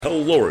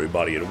Hello,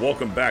 everybody, and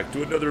welcome back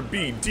to another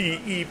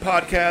BDE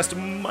podcast.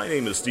 My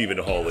name is Stephen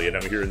Hawley, and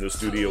I'm here in the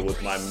studio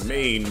with my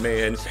main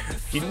man.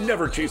 He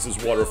never chases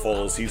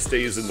waterfalls. He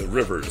stays in the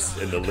rivers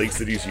and the lakes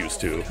that he's used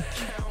to.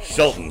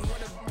 Shelton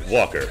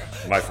Walker,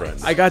 my friend.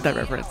 I got that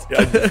reference.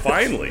 Yeah,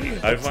 finally.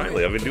 I've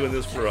been doing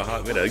this for a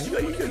hot minute.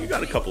 You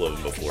got a couple of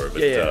them before,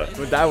 but Yeah.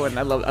 With that one,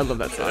 I love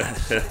that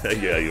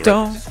song. yeah, you're right.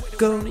 Don't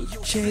go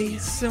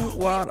chasing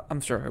water. I'm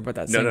sure about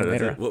that song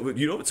later. Well,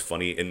 you know what's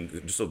funny,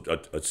 and just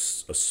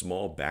a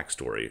small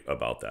backstory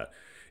about that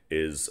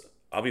is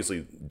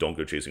obviously don't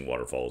go chasing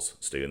waterfalls.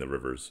 Stay in the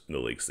rivers and the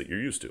lakes that you're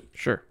used to.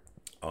 Sure.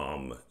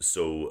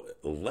 So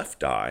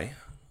Left Eye,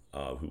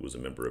 who was a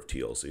member of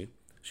TLC,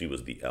 she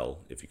was the L,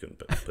 if you couldn't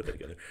put that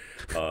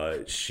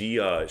together.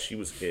 She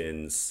was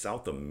in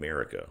South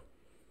America,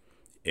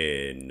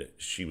 and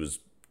she was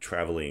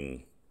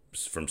traveling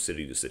from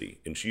city to city,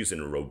 and she's in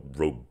a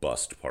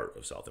robust part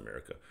of South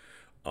America.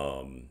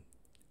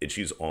 And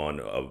she's on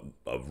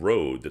a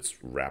road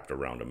that's wrapped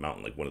around a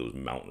mountain, like one of those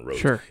mountain roads,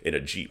 Sure. in a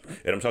Jeep.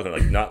 And I'm talking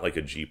like not like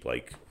a Jeep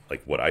like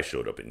what I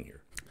showed up in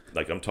here.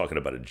 Like I'm talking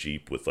about a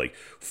Jeep with like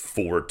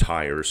 4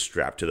 tires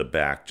strapped to the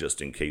back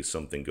just in case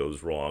something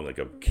goes wrong, like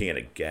a can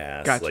of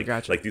gas.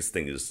 Gotcha. Like these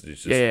things is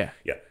just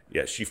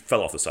yeah. She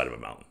fell off the side of a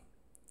mountain,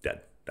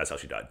 dead. That's how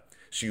she died.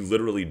 She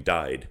literally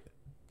died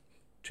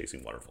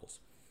chasing waterfalls.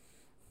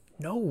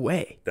 No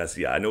way.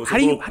 I know it's How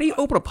do you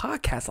open a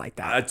podcast like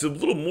that? it's a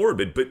little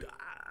morbid, but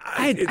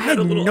isn't had that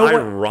a little no-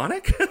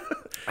 ironic?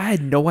 I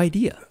had no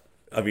idea.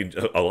 I mean,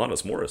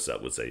 Alanis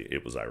Morissette would say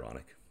it was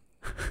ironic.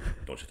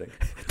 Don't you think?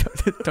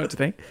 Don't you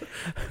think?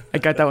 I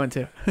got that one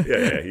too.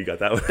 Yeah, you got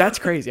that one. That's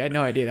crazy. I had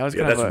no idea. That was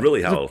that's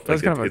really how.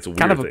 That's It's a weird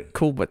kind of a thing.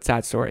 cool but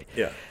sad story.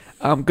 Yeah,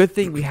 Good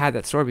thing we had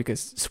that story because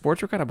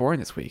sports were kind of boring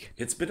this week.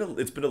 it's been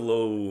a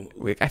low,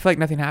 I feel like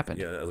nothing happened.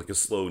 yeah, like a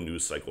slow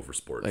news cycle for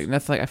sports. Like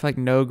nothing. I feel like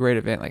no great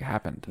event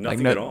happened.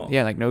 Nothing like at all.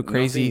 Yeah, like no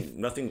crazy.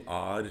 Nothing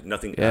odd.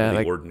 Nothing Yeah, out of the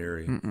like-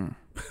 ordinary.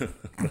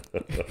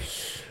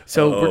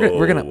 So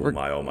we're gonna Oh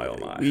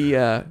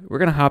my. we're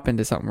gonna hop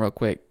into something real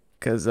quick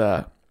because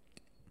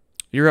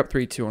you're up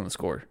 3-2 on the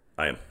score,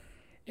 I am.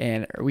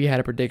 and we had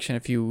a prediction a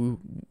few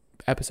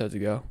episodes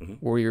ago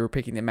where you were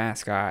picking the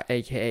mascot,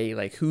 aka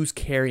like who's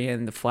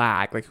carrying the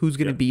flag, like who's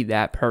gonna be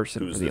that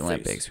person Who's for the the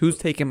Olympics, face? who's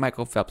taking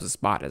Michael Phelps'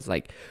 spot as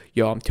like,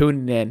 yo, I'm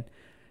tuning in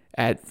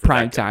at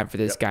prime that guy. time for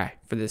this guy,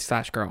 for this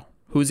 / girl.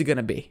 Who's it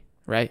gonna be,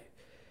 right?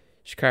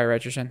 Shakira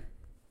Richardson,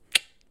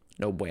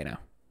 no bueno,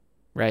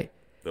 right?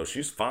 No,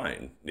 she's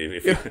fine.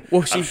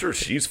 Well, I'm sure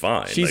she's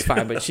fine. She's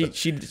fine, but she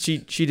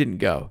didn't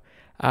go.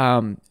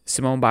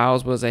 Simone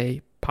Biles was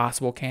a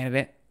possible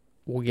candidate.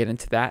 We'll get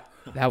into that.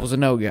 That was a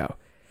no-go.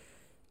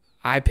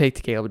 I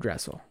picked Caleb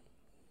Dressel.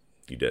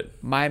 You did.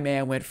 My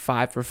man went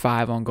 5 for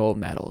 5 on gold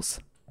medals.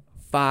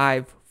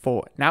 5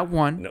 for not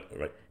 1, No,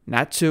 right.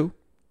 not 2,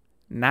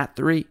 not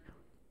 3,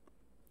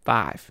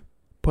 5.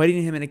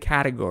 Putting him in a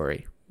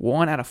category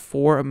 1 out of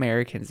 4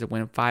 Americans that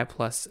win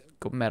 5+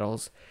 gold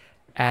medals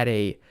at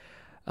a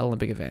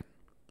Olympic event.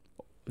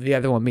 The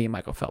other one being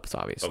Michael Phelps,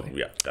 obviously. Oh,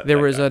 yeah. There that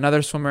was guy.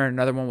 another swimmer, and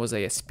another one was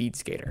a speed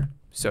skater.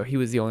 So he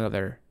was the only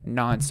other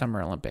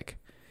non-summer Olympic.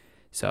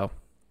 So,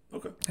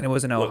 Okay. and it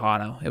wasn't Look,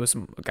 Ohano. It was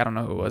some, I don't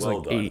know who it was, well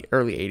like done.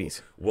 early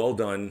 80s. Well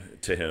done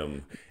to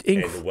him.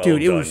 and well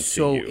Dude, it done was to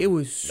so you. it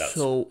was That's-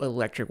 so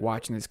electric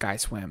watching this guy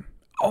swim.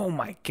 Oh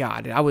my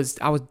god, I was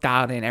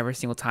dialed in every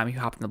single time he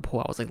hopped in the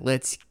pool. I was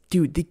like,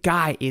 dude, the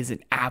guy is an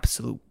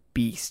absolute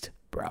beast,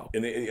 bro.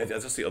 And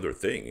that's the other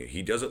thing.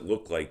 He doesn't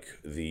look like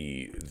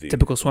the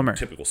Typical swimmer.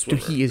 Typical swimmer.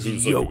 Dude, he is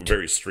who's yoked.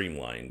 very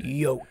streamlined.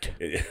 Yoked.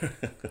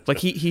 Like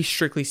he's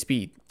strictly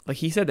speed. Like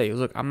he said that he was,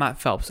 look, I'm not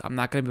Phelps. I'm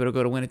not gonna be able to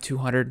go to win a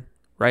 200,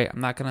 right?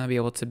 I'm not gonna be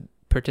able to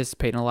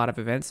participate in a lot of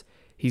events.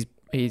 He's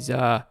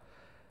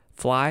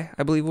fly,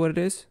 I believe what it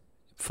is.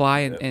 Fly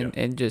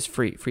and just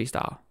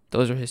freestyle.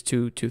 Those are his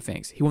two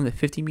things. He won the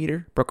 50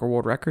 meter, broke a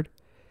world record.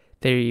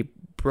 They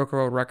broke a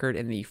world record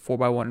in the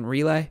 4x1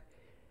 relay.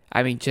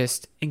 I mean,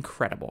 just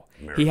incredible.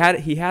 He had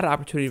an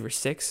opportunity for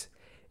 6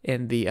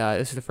 in the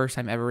this is the first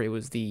time ever. It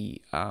was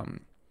the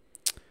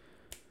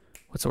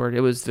what's the word?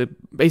 It was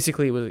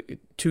basically it was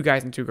 2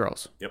 guys and 2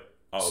 girls. Yep.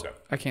 Oh, okay.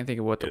 I can't think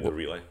of what In the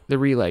relay. The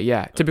relay,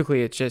 yeah.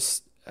 Typically, it's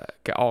just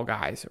all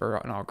guys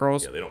or all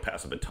girls. Yeah, they don't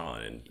pass a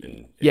baton.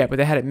 Yeah, but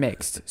they had it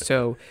mixed.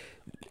 So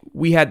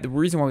we had the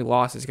reason why we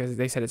lost is because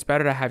they said it's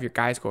better to have your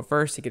guys go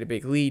first to get a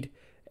big lead,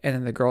 and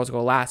then the girls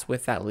go last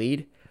with that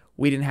lead.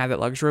 We didn't have that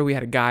luxury. We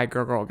had a guy,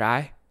 girl,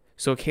 guy.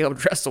 So Caleb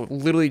Dressel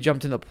literally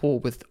jumped in the pool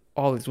with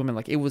all these women.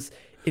 Like it was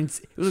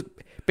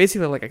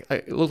basically like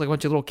it looked like a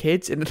bunch of little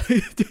kids and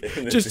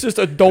just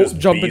adults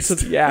jumping beast.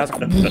 into the ass.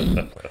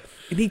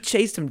 And he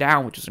chased him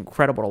down, which was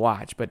incredible to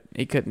watch, but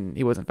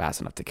he wasn't fast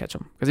enough to catch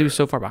him because he was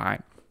so far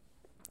behind.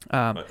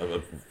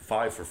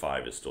 5 for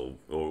 5 is still,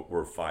 or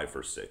we're 5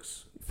 for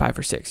 6. 5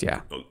 or 6,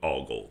 yeah.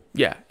 All gold.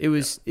 Yeah, it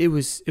was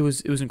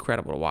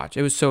incredible to watch.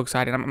 It was so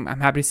exciting. I'm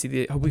happy to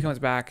see hope he comes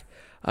back.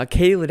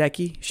 Katie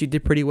Ledecky, she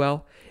did pretty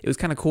well. It was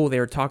kind of cool. They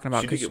were talking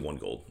about She did get 1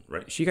 gold,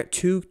 right? she got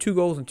two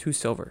goals and 2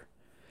 silver.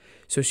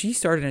 So she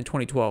started in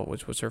 2012,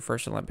 which was her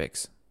first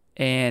Olympics,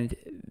 and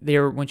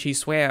when she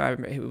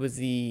swam, it was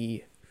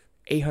the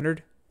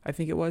 800, I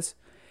think it was,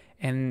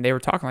 and they were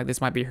talking like this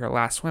might be her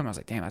last swim. I was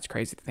like, damn, that's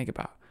crazy to think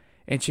about.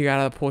 And she got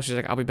out of the pool. She's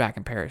like, I'll be back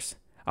in Paris.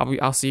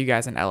 I'll see you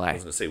guys in LA. I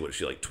was gonna say, what is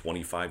she, like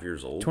 25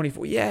 years old?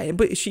 24. Yeah,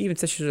 but she even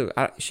said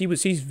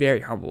she's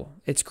very humble.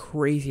 It's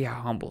crazy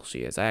how humble she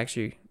is. I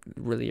actually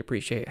really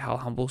appreciate how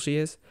humble she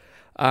is.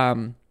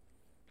 I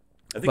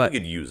think we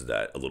could use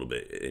that a little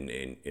bit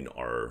in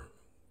our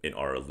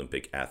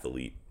Olympic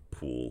athlete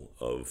pool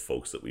of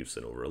folks that we've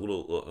sent over. A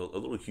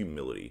little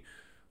humility.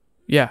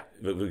 Yeah,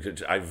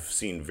 Which I've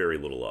seen very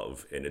little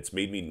of, and it's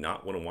made me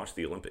not want to watch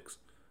the Olympics.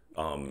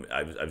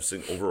 I've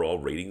seen overall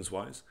ratings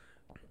wise,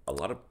 a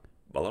lot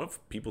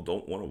of people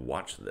don't want to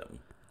watch them.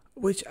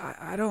 which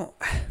I don't.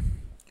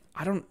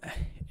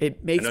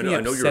 It makes me upset.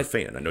 I know you're a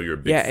fan. I know you're a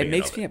big fan. Yeah, it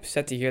makes me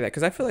upset to hear that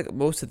because I feel like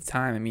most of the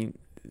time, I mean,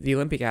 the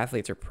Olympic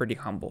athletes are pretty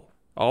humble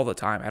all the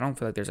time. I don't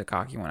feel like there's a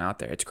cocky one out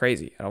there. It's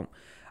crazy.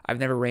 I've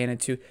never ran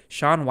into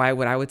Shaun White.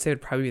 What I would say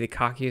would probably be the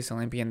cockiest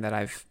Olympian that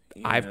I've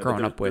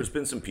grown up with. There's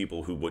been some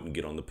people who wouldn't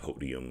get on the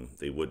podium.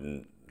 They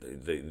wouldn't.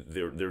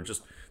 They're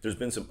just. There's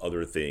been some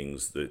other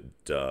things that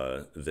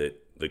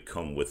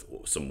come with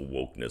some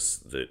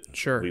wokeness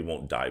that we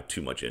won't dive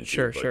too much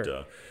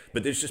into.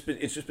 But it's just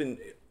been.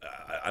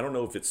 I don't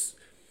know if it's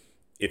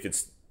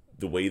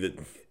the way that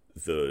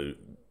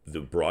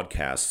the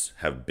broadcasts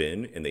have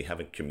been, and they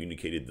haven't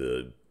communicated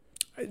the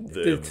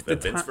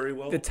events very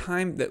well. The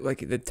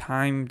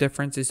time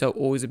difference is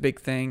always a big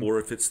thing. Or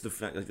if it's the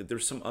fact that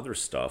there's some other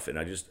stuff, and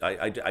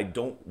I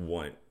don't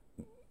want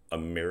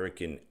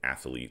American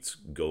athletes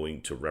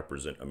going to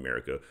represent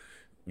America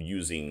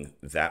using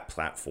that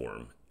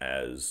platform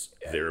as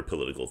their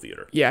political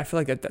theater. Yeah, I feel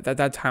like at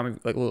that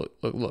time, like, look,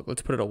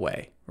 let's put it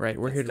away, right?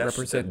 We're here to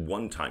represent. That's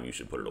one time you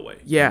should put it away.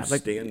 Yeah, you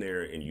stand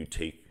there and you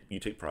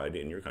take pride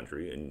in your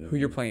country and who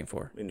you're playing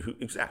for. And who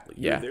exactly?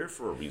 Yeah. You're there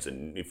for a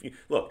reason.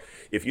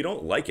 If you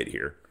don't like it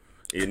here,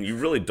 and you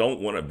really don't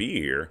want to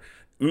be here,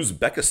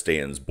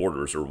 Uzbekistan's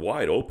borders are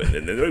wide open,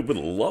 and they would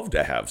love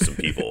to have some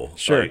people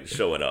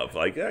showing up.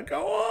 Like, yeah,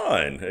 go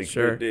on. Like,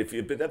 sure.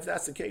 If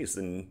that's the case,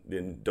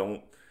 then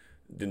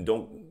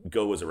don't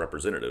go as a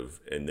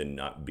representative, and then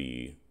not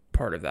be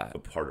part of that. A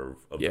part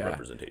of the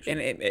representation.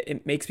 And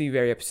it makes me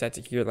very upset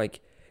to hear, like,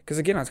 because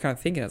again, I was kind of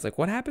thinking, I was like,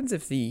 what happens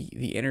if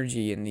the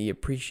energy and the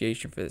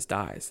appreciation for this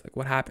dies? Like,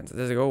 what happens?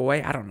 Does it go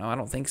away? I don't know. I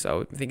don't think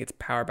so. I think it's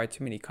powered by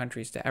too many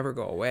countries to ever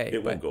go away.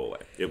 It won't go away.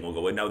 It won't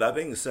go away. Now, that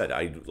being said,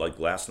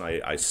 last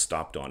night, I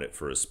stopped on it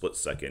for a split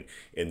second,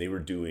 and they were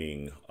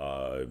doing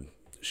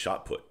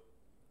shot put.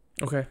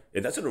 Okay.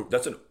 And that's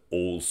an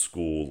old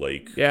school,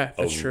 like,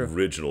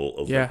 original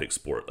Olympic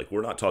sport. Like,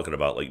 we're not talking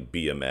about like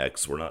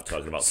BMX. We're not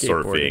talking about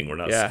surfing. We're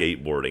not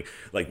skateboarding.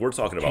 Like, we're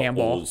talking about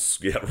handball.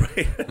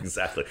 Right,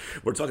 exactly.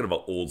 We're talking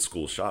about old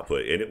school shot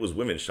put, and it was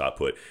women's shot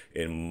put.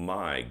 And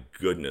my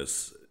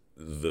goodness,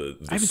 I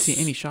haven't seen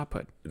any shot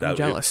put. I'm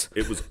jealous.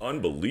 It was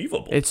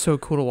unbelievable. It's so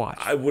cool to watch.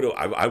 I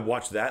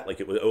watched that, like,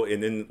 it was. Oh,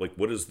 and then, like,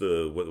 what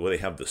they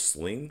have, the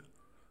sling,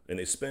 and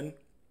they spin.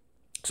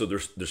 So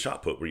there's the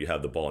shot put where you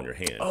have the ball in your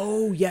hand.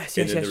 Oh, yes.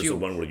 And then there's the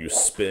one where you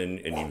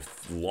spin and you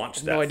launch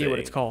that thing. No idea what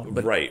it's called.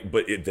 But right.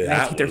 But they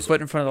keep their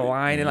foot in front of the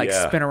line and, like,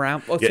 spin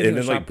around. And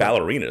then, like,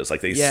 ballerinas.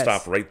 Like, they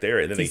stop right there,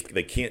 and then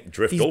they can't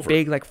drift over. These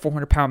big, like,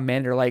 400-pound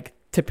men are, like,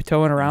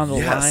 tiptoeing around the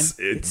line.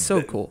 It's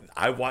so cool.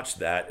 I watched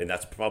that, and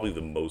that's probably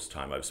the most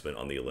time I've spent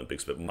on the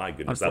Olympics. But my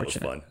goodness, that was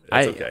fun.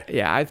 That's okay.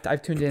 Yeah,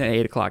 I've tuned in at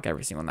 8 o'clock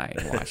every single night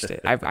and watched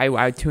it.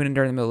 I tune in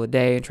during the middle of the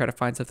day and try to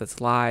find stuff that's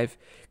live,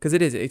 because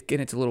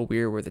it's a little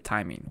weird with the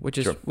timing, which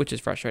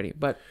is frustrating.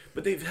 But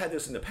they've had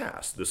this in the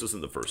past. This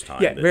isn't the first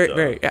time. Yeah,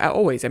 very.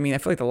 Always. I mean, I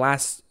feel like the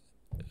last,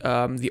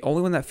 the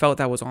only one that felt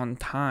that was on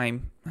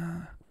time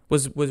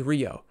was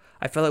Rio.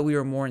 I felt like we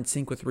were more in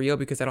sync with Rio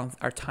because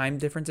our time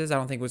differences I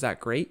don't think was that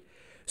great.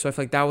 So I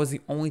feel like that was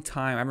the only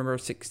time I remember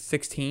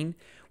 16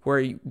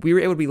 where we were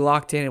able to be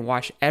locked in and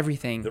watch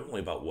everything. They're only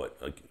about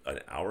like an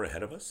hour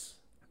ahead of us.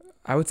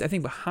 I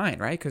think behind,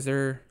 right? Because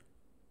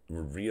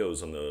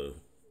Rio's on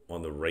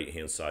the right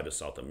hand side of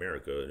South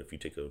America, and if you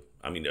take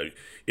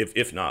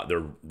if not, they're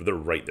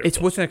right there. It's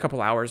close. Within a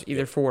couple hours,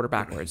 either forward or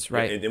backwards,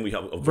 right? And then we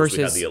have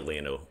the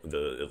Atlanta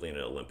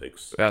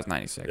Olympics. That was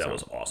 '96. That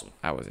was awesome.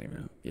 I wasn't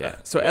even. Yeah.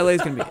 So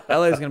LA's gonna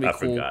be I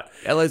cool. Forgot.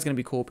 LA's gonna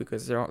be cool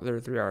because they're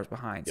 3 hours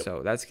behind. Yep.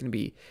 So that's gonna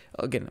be,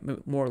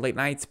 again, more late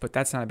nights, but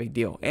that's not a big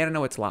deal. And I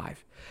know it's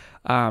live.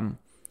 But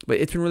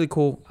it's been really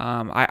cool.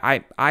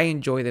 I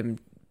enjoy them.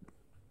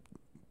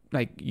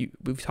 Like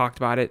we've talked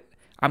about it.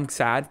 I'm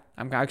sad.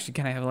 I'm actually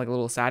kind of having like a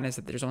little sadness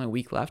that there's only a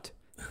week left.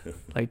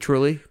 Like,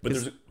 truly. But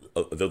there's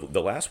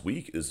the last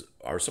week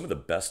are some of the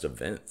best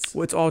events.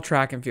 Well, it's all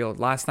track and field.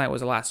 Last night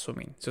was the last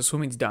swimming. So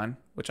swimming's done,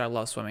 which I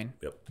love swimming.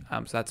 Yep.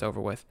 So that's over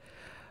with.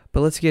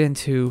 But let's get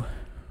into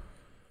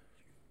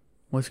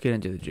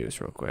the juice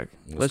real quick.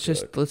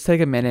 Let's take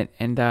a minute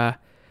and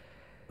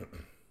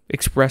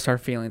express our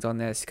feelings on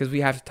this, because we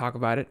have to talk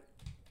about it.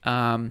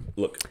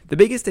 Look, the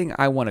biggest thing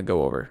I want to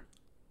go over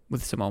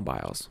with Simone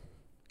Biles,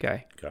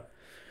 okay.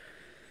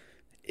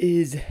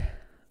 Is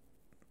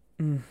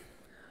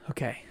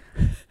okay.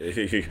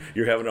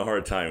 You're having a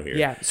hard time here.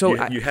 Yeah,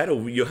 so you had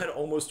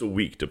almost a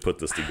week to put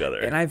this together,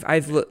 and I've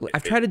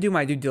tried to do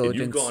my due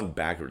diligence. and you've gone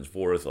backwards and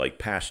forth, like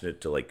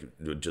passionate to like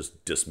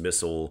just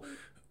dismissal,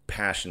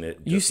 passionate.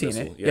 You've seen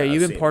dismissal. it, yeah.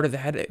 You've been part it.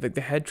 of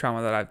the head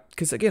trauma that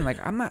because again, like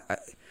I'm not.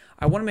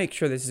 I want to make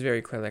sure this is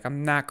very clear. Like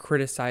I'm not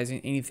criticizing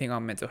anything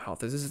on mental health.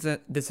 This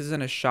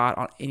isn't a shot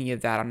on any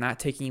of that. I'm not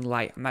taking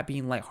light. I'm not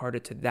being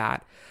lighthearted to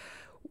that.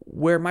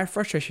 Where my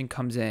frustration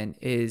comes in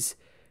is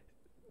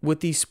with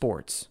these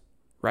sports,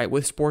 right?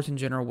 With sports in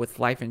general, with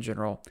life in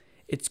general,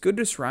 it's good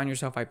to surround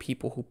yourself by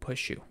people who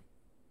push you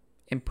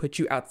and put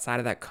you outside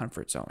of that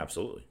comfort zone.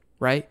 Absolutely.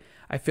 Right?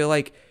 I feel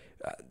like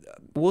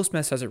Will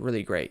Smith says it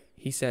really great.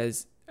 He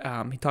says,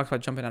 he talks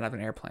about jumping out of an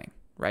airplane,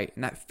 right?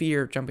 And that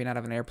fear of jumping out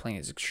of an airplane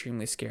is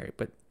extremely scary.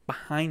 But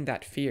behind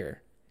that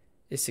fear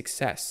is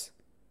success,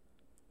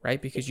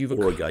 right? Because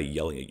or a guy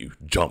yelling at you,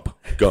 jump,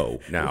 go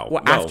now.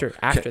 Well, no.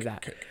 after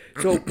that.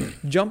 So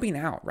jumping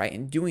out, right,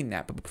 and doing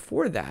that. But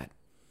before that,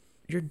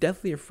 you're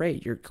deathly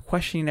afraid. You're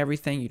questioning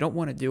everything. You don't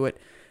want to do it.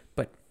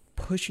 But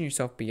pushing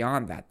yourself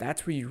beyond that,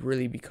 that's where you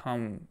really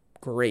become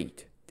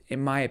great,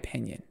 in my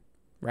opinion,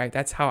 right?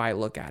 That's how I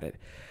look at it.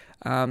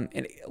 And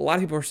a lot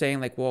of people are saying,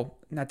 like, well,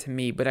 not to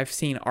me, but I've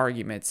seen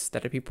arguments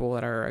that are people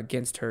that are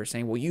against her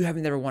saying, well, you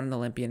haven't never won an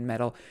Olympian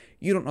medal.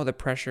 You don't know the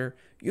pressure.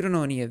 You don't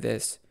know any of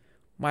this.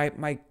 My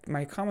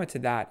comment to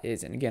that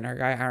is, and again, our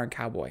guy Iron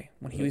Cowboy,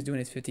 when he was doing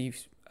his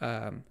 50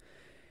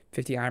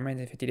 Ironmans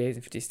in 50 days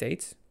in 50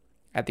 states,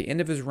 at the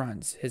end of his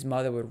runs, his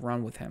mother would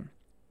run with him.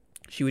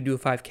 She would do a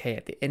 5K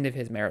at the end of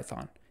his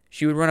marathon.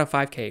 She would run a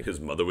 5K.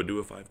 His mother would do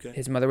a 5K?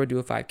 His mother would do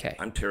a 5K.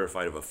 I'm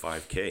terrified of a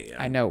 5K.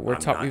 I know.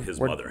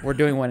 We're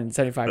doing one in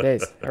 75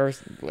 days or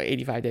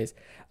 85 days.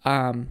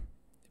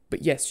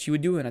 But yes, she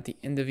would do it at the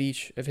end of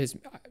each of his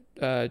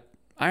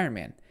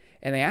Ironman.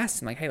 And they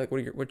asked him, like, hey, like,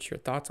 what's your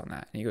thoughts on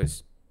that? And he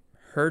goes,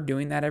 her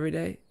doing that every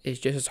day is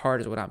just as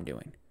hard as what I'm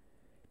doing.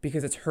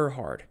 Because it's her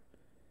hard.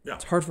 Yeah.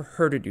 It's hard for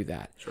her to do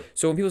that. Sure.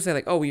 So when people say,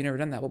 like, oh, well, you've never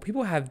done that. Well,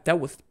 people have dealt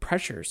with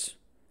pressures.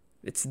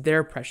 It's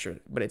their pressure,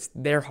 but it's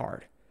their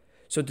hard.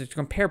 So to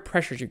compare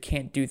pressures, you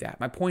can't do that.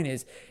 My point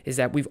is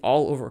that we've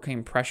all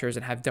overcome pressures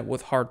and have dealt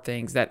with hard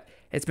things that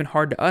it's been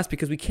hard to us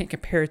because we can't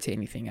compare it to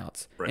anything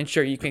else. Right. And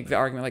sure, you can make the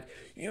argument like,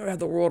 you never have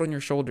the world on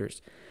your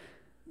shoulders.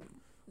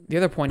 The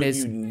other point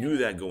is, you knew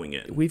that going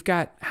in. We've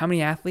got how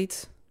many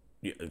athletes?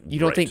 Yeah, you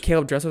don't think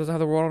Caleb Dressel doesn't have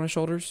the world on his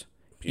shoulders?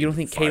 You don't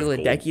think Katie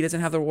Ledecky doesn't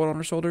have the world on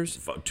her shoulders?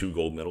 2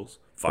 gold medals,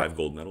 5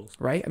 gold medals.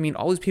 Right? I mean,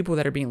 all these people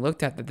that are being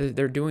looked at, that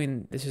they're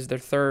doing, this is their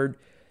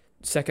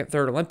second,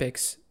 third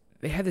Olympics,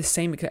 they have the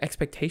same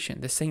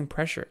expectation, the same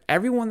pressure.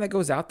 Everyone that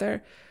goes out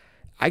there,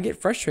 I get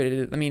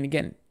frustrated. I mean,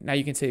 again, now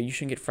you can say you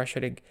shouldn't get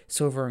frustrated.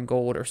 Silver and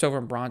gold or silver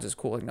and bronze is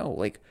cool. Like, no,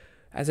 like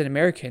as an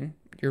American,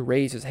 you're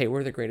raised as, hey,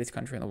 we're the greatest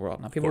country in the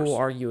world. Now, people will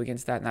argue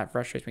against that, and that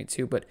frustrates me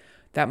too. But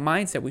that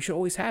mindset, we should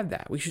always have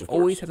that. We should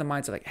always have the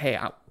mindset like, hey,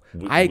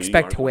 I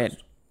expect to win.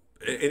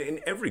 And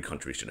every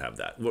country should have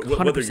that. Whether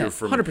you're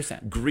from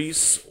 100%.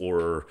 Greece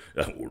or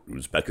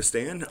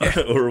Uzbekistan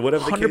or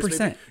whatever the case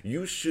may be,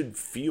 you should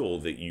feel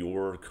that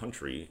your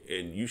country,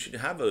 and you should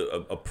have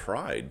a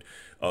pride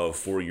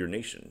for your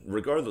nation,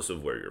 regardless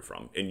of where you're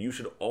from. And you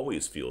should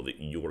always feel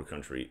that your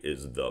country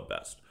is the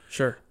best.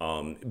 Sure.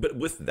 But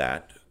with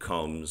that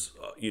comes,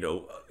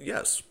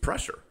 yes,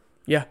 pressure.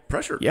 Yeah.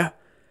 Pressure. Yeah.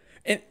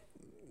 And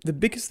the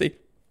biggest thing,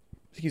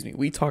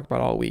 we talked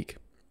about all week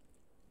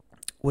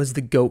was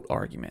the GOAT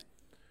argument.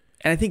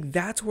 And I think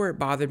that's where it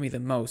bothered me the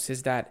most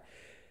is that,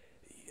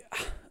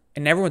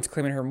 and everyone's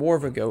claiming her more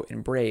of a GOAT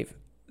and brave.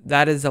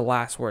 That is the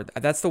last word.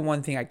 That's the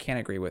one thing I can't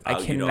agree with. I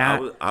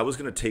cannot. I was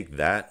going to take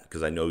that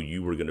because I know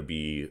you were going to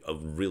be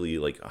really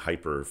like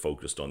hyper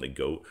focused on the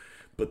GOAT.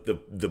 But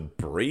the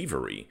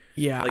bravery.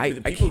 Yeah.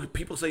 Like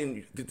people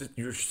saying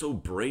you're so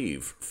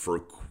brave for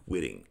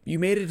quitting. You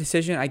made a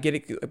decision. I get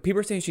it.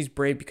 People are saying she's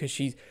brave because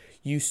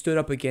you stood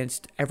up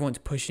against, everyone's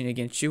pushing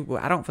against you.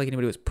 Well, I don't feel like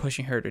anybody was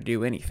pushing her to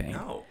do anything.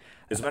 No.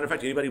 As a matter of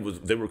fact,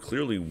 they were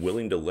clearly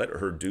willing to let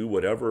her do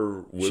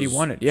whatever she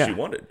wanted. Yeah. She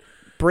wanted.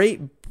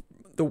 Brave.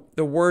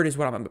 The word is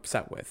what I'm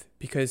upset with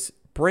because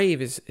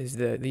brave is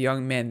the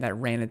young men that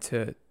ran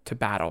into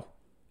battle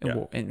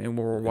in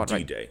World War I.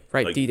 D-Day.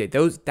 Right. Like, D-Day.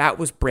 That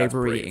was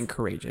bravery and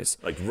courageous.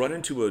 Like run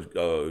into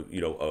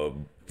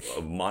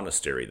a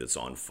monastery that's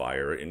on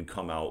fire and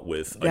come out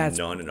with a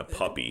nun and a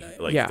puppy.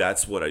 Like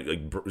that's what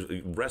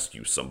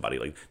rescue somebody.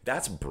 Like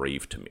that's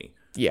brave to me.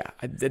 Yeah,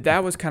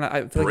 that was kind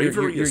of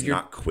bravery. Is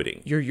not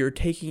quitting. You're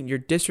taking you're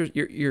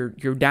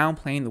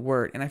downplaying the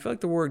word, and I feel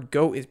like the word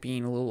 "goat" is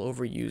being a little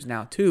overused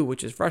now too,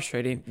 which is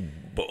frustrating.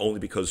 But only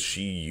because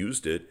she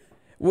used it.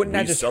 Wouldn't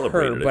not just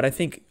her, but I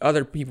think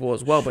other people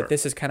as well. Sure. But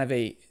this is kind of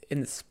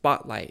in the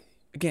spotlight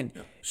again.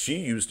 Yeah. She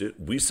used it.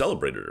 We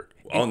celebrated her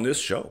on this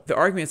show. The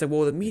argument is like,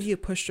 well, the media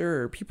pushed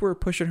her, or people are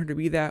pushing her to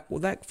be that. Well,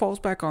 that falls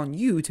back on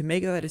you to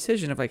make that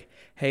decision of like,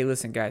 hey,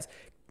 listen, guys,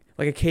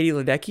 like a Katie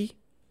Ledecky.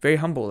 very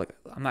humble. Like,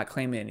 I'm not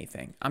claiming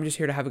anything. I'm just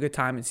here to have a good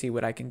time and see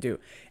what I can do.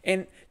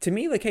 And to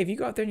me, like, hey, if you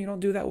go out there and you don't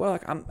do that well,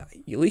 like, at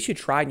least you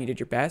tried and you did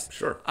your best.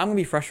 Sure. I'm gonna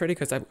be frustrated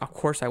because of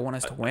course I want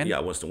us to win. Yeah,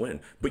 I want us to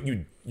win, but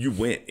you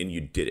went and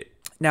you did it.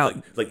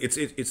 Now,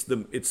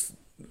 it's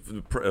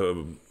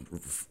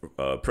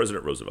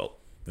President Roosevelt,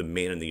 the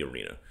man in the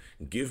arena.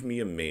 Give me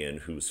a man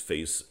whose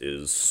face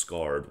is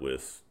scarred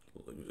with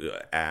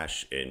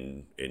ash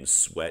and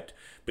sweat,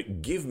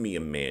 but give me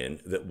a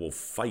man that will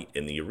fight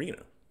in the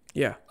arena.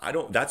 yeah,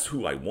 That's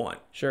who I want.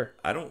 sure.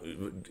 I don't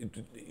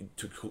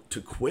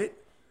to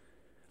quit.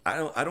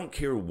 I don't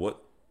care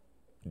what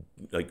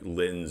like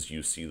lens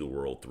you see the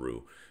world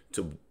through.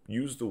 To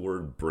use the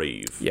word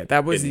brave, Yeah,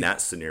 that was in that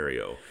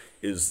scenario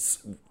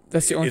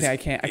that's the only thing I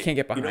can't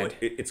get behind. You know,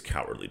 it's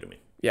cowardly to me.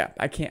 Yeah,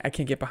 I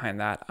can't get behind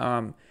that.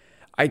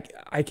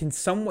 I can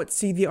somewhat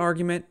see the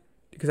argument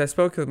because I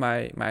spoke with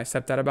my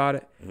stepdad about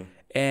it,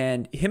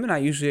 and him and I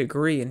usually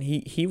agree. And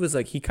he was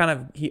like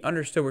he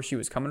understood where she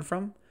was coming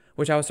from,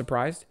 which I was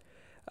surprised.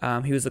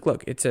 He was like,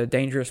 look, it's a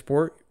dangerous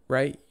sport,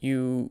 right?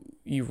 You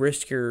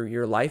risk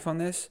your life on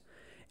this,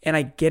 and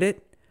I get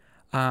it.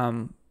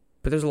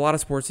 But there's a lot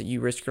of sports that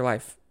you risk your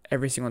life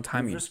every single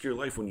time. You risk your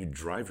life when you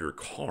drive your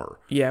car.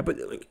 Yeah, but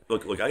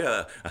Look,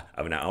 I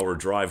have an hour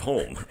drive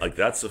home. Like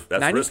that's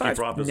risky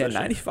proposition. Yeah,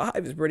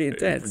 95 is pretty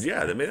intense.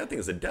 Yeah, I mean that thing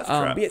is a death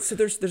trap. But yeah, so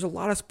there's a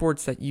lot of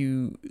sports that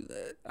you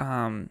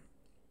trying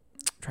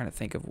to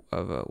think of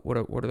what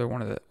are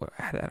one of the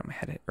I had that in my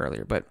head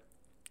earlier, but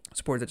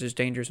sports that's just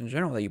dangerous in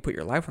general that you put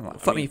your life on the line.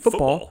 I mean,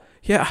 football.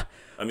 Yeah,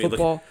 I mean,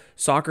 football,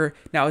 soccer.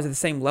 Now, is it the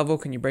same level?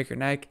 Can you break your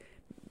neck?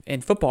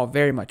 In football,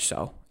 very much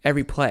so.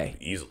 Every play.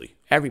 Easily.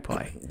 Every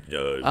play.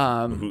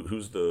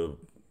 Who's the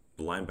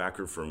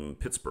linebacker from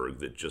Pittsburgh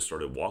that just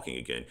started walking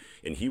again?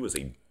 And he was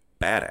a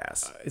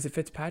badass. Is it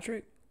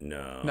Fitzpatrick?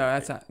 No. No,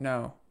 that's not.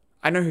 No.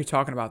 I know who you're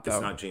talking about, though.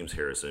 It's not James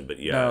Harrison, but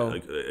yeah.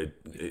 No.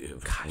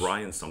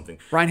 Ryan something.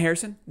 Ryan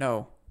Harrison?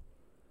 No.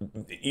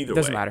 Either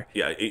Doesn't way. matter.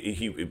 Yeah,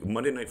 he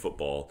Monday Night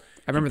Football.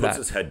 I remember he puts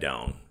that. his head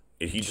down,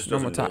 and he just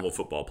does a normal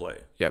football play.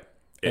 Yep.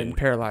 And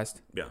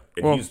paralyzed. Yeah.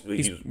 And well,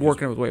 he's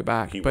working his way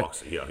back. He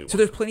walks. Yeah, he walks. So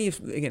there's plenty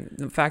of, again,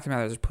 the fact of the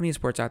matter is there's plenty of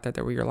sports out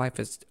there where your life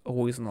is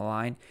always on the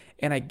line.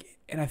 And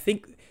I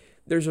think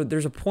there's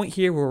a point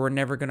here where we're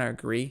never going to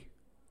agree.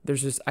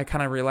 I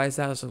kind of realized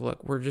that. I was like,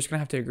 look, we're just going to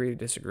have to agree to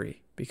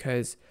disagree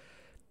because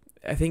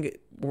I think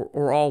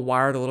we're all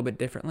wired a little bit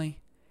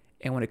differently.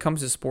 And when it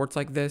comes to sports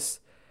like this,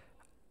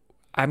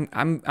 I'm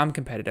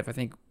competitive. I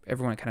think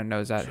everyone kind of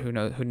knows that.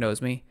 Sure. Who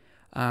knows me.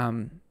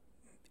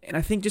 And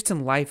I think just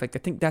in life, like I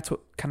think that's what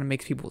kind of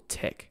makes people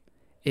tick,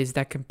 is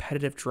that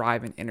competitive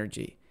drive and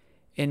energy,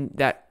 and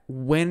that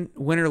win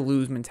or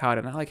lose mentality.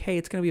 And I'm like, hey,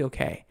 it's gonna be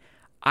okay.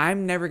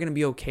 I'm never gonna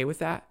be okay with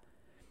that,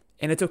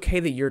 and it's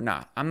okay that you're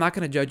not. I'm not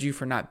gonna judge you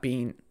for not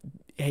being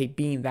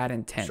that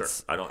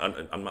intense.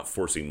 Sure, I'm not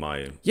forcing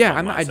my. Yeah, my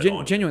I'm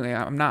not. Genuinely,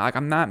 on I'm not. Like,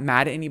 I'm not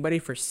mad at anybody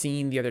for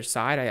seeing the other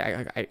side.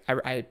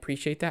 I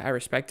appreciate that. I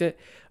respect it.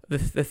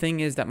 The thing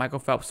is that Michael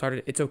Phelps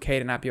started. It's okay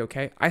to not be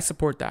okay. I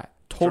support that.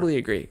 Totally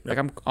agree. Like,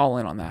 I'm all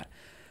in on that.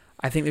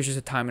 I think there's just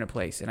a time and a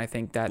place, and I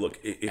think that. Look,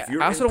 if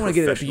you're I also don't want to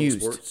get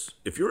abused. Sports,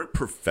 if you're in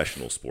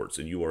professional sports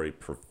and you are a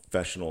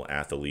professional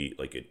athlete,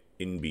 like an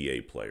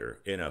NBA player,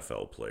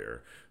 NFL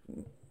player,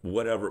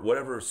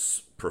 whatever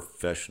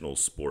professional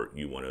sport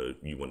you want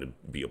to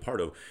be a part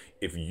of,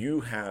 if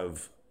you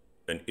have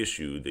an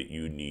issue that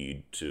you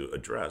need to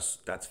address,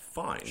 that's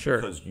fine. Sure.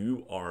 Because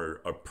you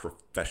are a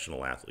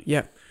professional athlete.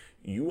 Yeah.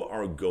 You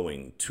are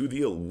going to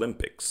the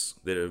Olympics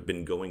that have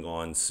been going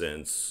on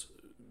since,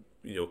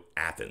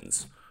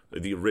 Athens,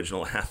 the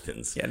original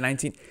Athens. Yeah,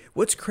 19.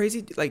 What's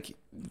crazy, like...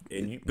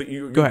 But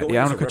you're go ahead. Going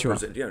Yeah, I as don't cut you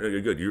off. Yeah, no,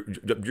 you're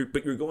good.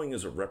 But you're going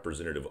as a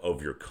representative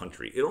of your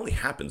country. It only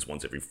happens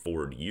once every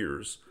 4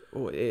 years.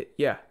 Oh,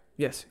 yeah.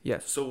 Yes.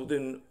 So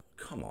then,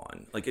 come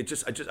on. Like, I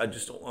just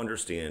don't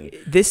understand.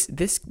 This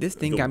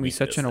thing got me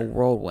such in a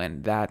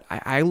whirlwind that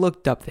I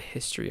looked up the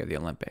history of the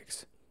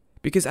Olympics.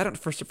 Because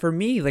for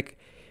me, like...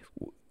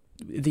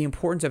 the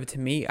importance of it to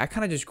me, I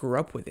kind of just grew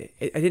up with it.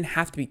 I didn't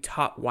have to be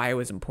taught why it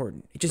was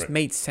important. It just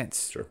made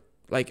sense. Sure.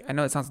 Like, I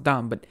know it sounds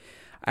dumb, but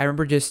I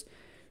remember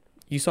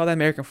you saw that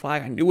American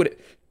flag. I knew what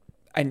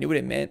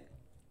it meant.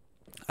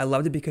 I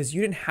loved it because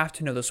you didn't have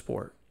to know the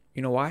sport.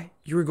 You know why?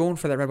 You were going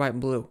for that red, white,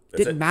 and blue. It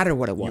didn't matter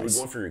what it was.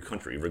 You were going for your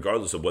country,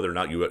 regardless of whether or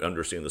not you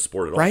understand the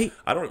sport at all. Right?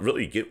 I don't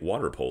really get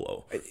water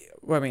polo.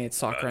 Well, I mean, it's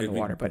soccer in the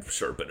water, but...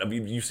 Sure, but I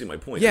mean, you see my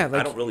point. Yeah,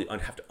 I don't really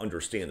have to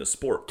understand the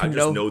sport. I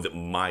just know that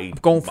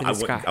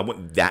I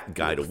want that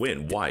guy to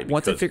win. Why? Because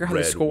once I figure out how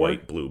to score... red,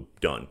 white, blue,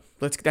 done.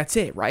 That's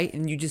it, right?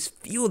 And you just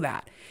feel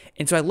that.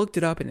 And so I looked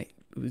it up, and it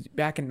was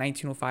back in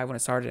 1905 when it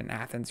started in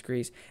Athens,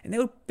 Greece. And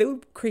they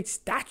would create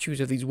statues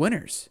of these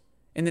winners.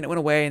 And then it went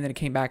away, and then it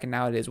came back, and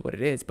now it is what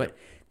it is. But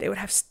they would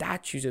have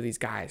statues of these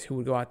guys who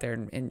would go out there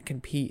and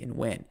compete and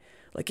win.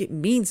 Like, it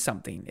means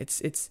something.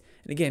 It's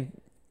and again,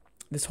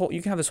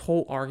 you can have this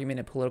whole argument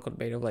and political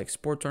debate of like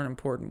sports aren't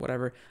important,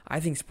 whatever. I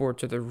think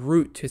sports are the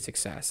root to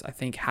success. I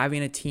think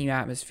having a team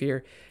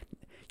atmosphere,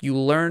 you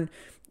learn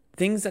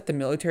things that the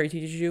military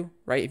teaches you,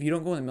 right? If you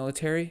don't go in the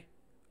military,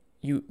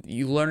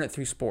 you learn it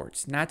through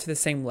sports, not to the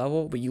same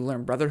level, but you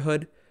learn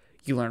brotherhood,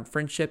 you learn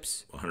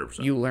friendships,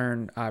 100%. you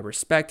learn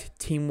respect,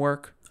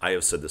 teamwork. I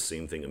have said the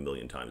same thing a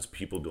million times.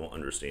 People don't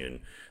understand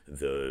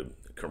the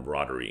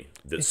camaraderie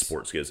that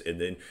sports gives, and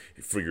then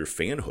for your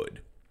fanhood.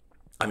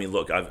 I mean,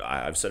 look,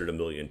 I've said it a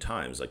million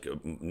times. Like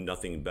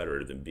nothing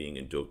better than being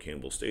in Doak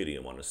Campbell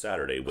Stadium on a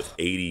Saturday with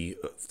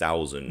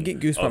 80,000 Get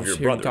goosebumps of your hearing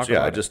you brothers. talk Yeah,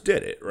 about I it. just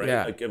did it, right?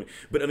 Yeah. Like,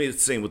 but it's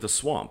the same with the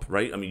Swamp,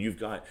 right? I mean,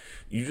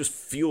 you just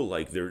feel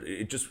like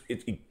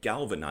it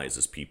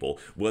galvanizes people,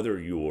 whether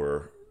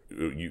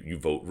you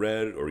vote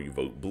red or you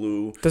vote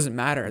blue. Doesn't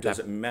matter.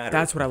 Doesn't matter.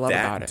 That's what I love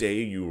about That it.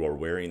 day you are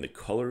wearing the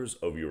colors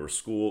of your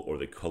school or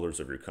the colors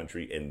of your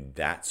country, and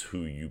that's who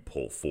you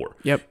pull for.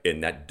 Yep.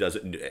 And that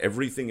doesn't,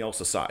 everything else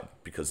aside,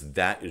 because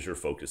that is your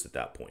focus at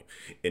that point.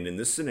 And in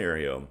this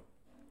scenario,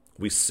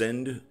 we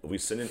send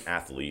an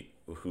athlete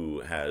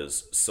who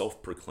has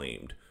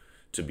self-proclaimed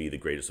to be the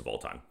greatest of all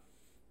time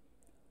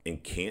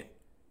and can't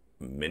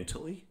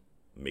mentally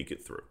make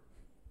it through.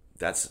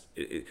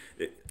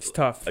 It's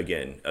tough.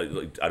 Again,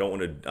 I don't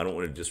want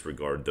to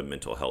disregard the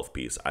mental health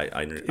piece. I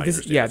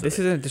understand. This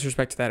isn't a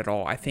disrespect to that at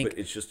all. I think but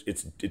it's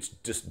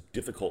just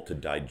difficult to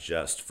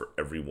digest for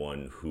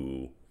everyone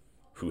who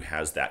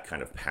has that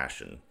kind of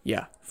passion.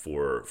 Yeah.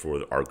 For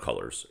our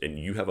colors, and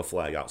you have a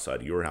flag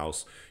outside of your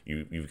house.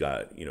 You've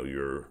got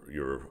your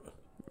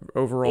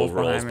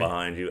overalls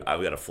behind you.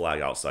 I've got a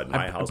flag outside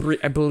my house.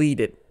 I bleed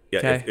it. Yeah,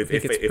 Okay?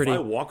 if I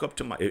walk up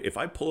to if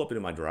I pull up into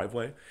my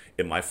driveway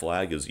and my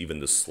flag is even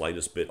the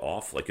slightest bit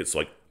off, like it's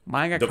like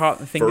mine got caught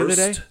in the thing the other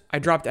day. I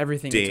dropped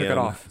everything and took it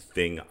off.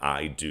 Thing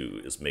I do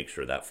is make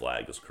sure that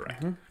flag is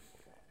correct.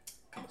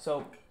 Mm-hmm.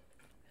 So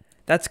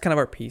that's kind of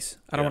our piece.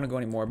 I don't want to go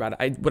any more about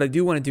it. What I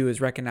do want to do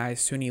is recognize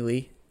Suni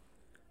Lee.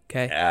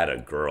 Okay, Atta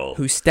girl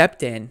who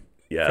stepped in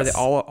yes. for the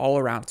all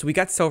around. So we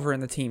got silver in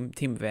the team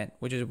event,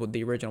 which is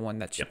the original one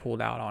that she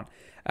pulled out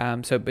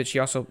on. But she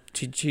also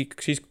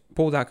she's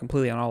pulled out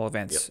completely on all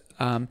events.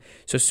 Yep.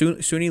 So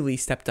Suni Lee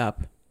stepped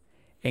up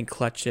and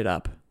clutched it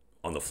up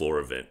on the floor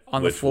event.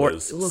 On the floor,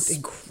 it looked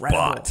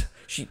incredible.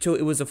 So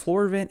it was a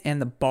floor event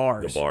and the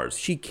bars.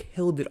 She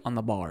killed it on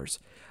the bars.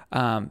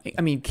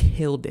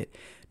 Killed it.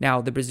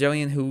 Now the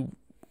Brazilian who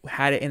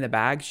had it in the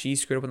bag, she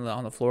screwed up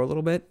on the floor a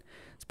little bit.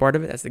 It's part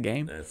of it. That's the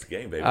game. That's the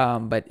game, baby.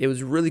 But it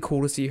was really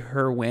cool to see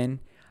her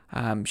win.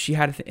 She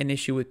had an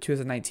issue with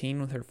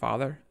 2019 with her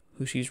father,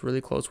 who she's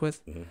really close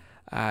with.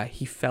 Mm-hmm.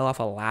 He fell off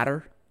a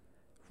ladder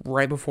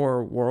right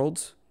before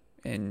Worlds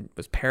and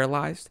was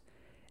paralyzed.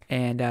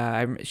 And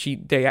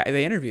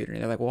they interviewed her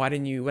and they're like, well, why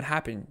didn't you? What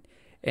happened?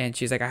 And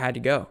she's like, I had to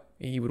go.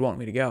 He would want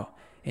me to go.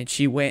 And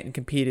she went and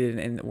competed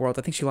in the Worlds.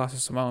 I think she lost to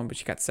Simone, but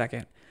she got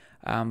second.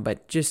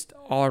 But just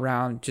all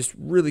around, just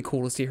really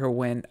cool to see her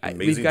win.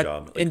 Amazing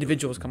job. Like,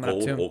 individuals coming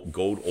up too.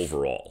 Gold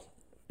overall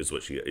is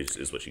what she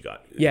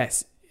got.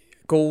 Yes.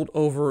 Gold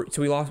over.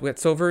 So we got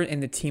silver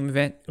in the team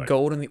event, right.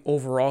 Gold in the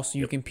overall. So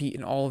you compete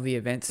in all of the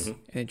events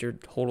and your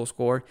total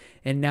score.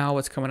 And now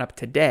what's coming up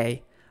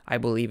today, I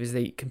believe, is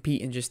they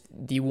compete in just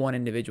the one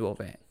individual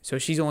event. So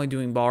she's only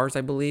doing bars,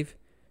 I believe.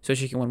 So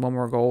she can win one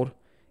more gold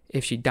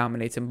if she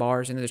dominates in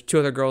bars. And there's two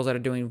other girls that are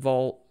doing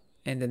vault.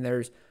 And then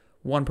there's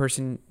one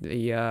person,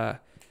 I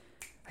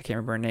can't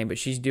remember her name, but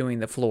she's doing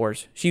the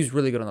floors. She was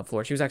really good on the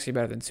floor. She was actually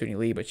better than Suni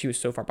Lee, but she was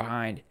so far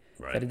behind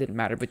that it didn't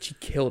matter. But she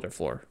killed her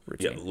floor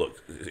routine. Yeah,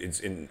 look, it's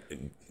in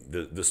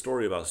the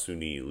story about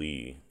Suni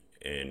Lee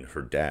and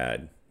her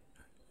dad,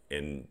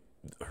 and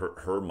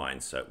her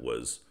mindset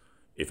was,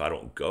 if I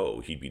don't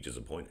go, he'd be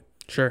disappointed.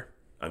 Sure.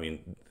 I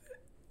mean,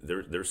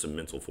 there's some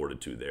mental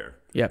fortitude there.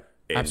 Yep.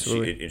 And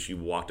absolutely. She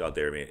walked out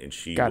there, man, and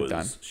she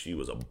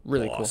was a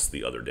really boss cool.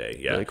 the other day.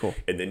 Yeah, really cool.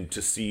 And then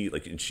to see,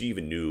 like, and she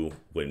even knew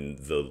when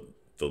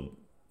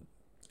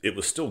it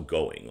was still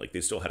going. Like,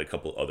 they still had a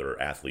couple other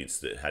athletes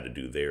that had to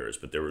do theirs,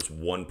 but there was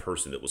one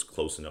person that was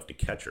close enough to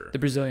catch her. The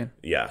Brazilian.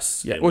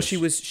 Yes. Yeah. Well,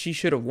 she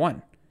should have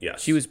won.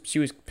 Yes. She was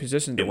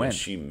positioned to and win. When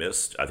she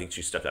missed, I think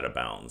she stepped out of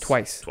bounds.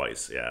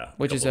 Twice, yeah.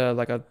 Which is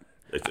like a.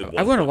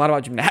 I've learned a lot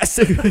about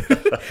gymnastics,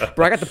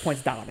 bro. I got the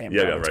points down on him.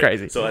 Yeah, it's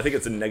crazy. So I think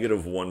it's a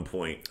 -1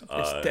 point.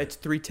 It's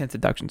 3/10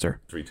 deduction, sir.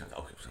 3/10.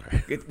 Okay,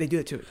 sorry. They do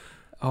it too.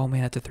 Oh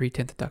man, that's a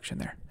 3/10 deduction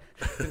there.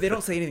 They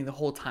don't say anything the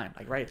whole time.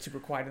 Like it's super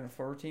quiet in the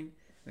floor routine.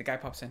 And the guy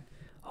pops in.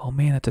 Oh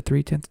man, that's a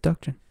 3/10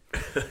 deduction.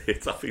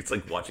 It's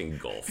like watching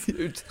golf.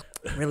 It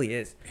really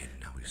is. And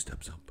now he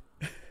steps up,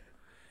 and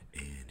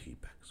he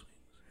backswings.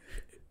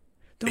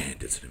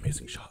 And it's an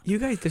amazing shot. You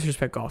guys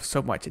disrespect golf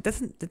so much.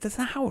 That's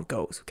not how it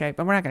goes, okay?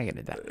 But we're not going to get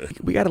into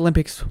that. We got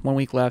Olympics 1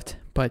 week left,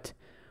 but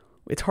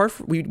it's hard.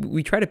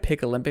 We try to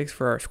pick Olympics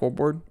for our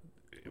scoreboard.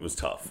 It was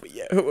tough.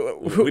 Yeah.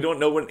 We don't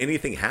know when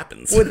anything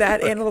happens. With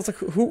that, and I was like,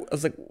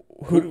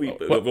 who do we?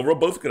 Well, we're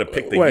both going to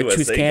pick the USA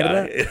choose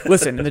Canada? guy.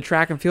 Listen, in the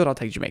track and field, I'll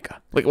take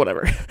Jamaica. Like,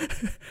 whatever.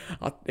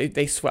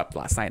 They swept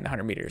last night in the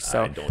 100 meters.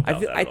 So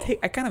I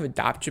kind of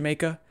adopt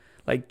Jamaica.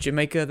 Like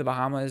Jamaica, the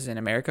Bahamas, and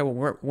America.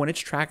 When it's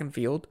track and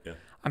field,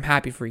 I'm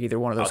happy for either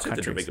one of I those think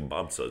the countries. Jamaican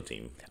bobsled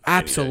team.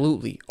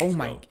 Absolutely. Oh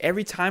my! So-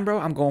 Every time, bro,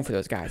 I'm going for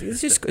those guys.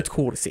 It's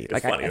cool to see.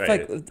 Like funny, I feel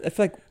right? like I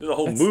feel like There's a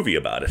whole movie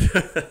about it.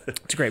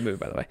 it's a great movie,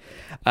 by the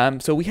way.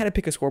 So we had to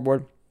pick a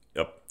scoreboard.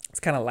 Yep. It's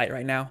kind of light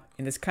right now,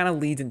 and this kind of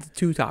leads into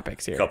two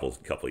topics here. Couple,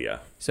 yeah.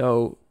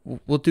 So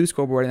we'll do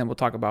scoreboard, and then we'll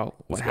talk about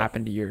what go.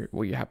 happened to your.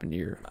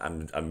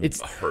 I'm It's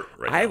hurt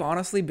right I've now.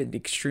 honestly been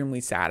extremely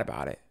sad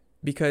about it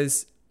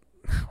because,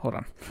 hold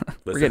on,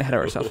 we're getting ahead of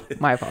ourselves.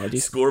 My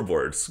apologies.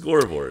 Scoreboard.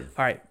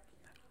 All right,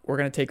 we're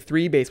gonna take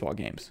 3 baseball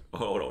games.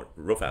 Hold on,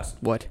 real fast.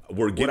 What?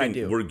 We're What'd I giving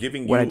do? we're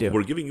giving What'd I you do?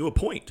 we're giving you a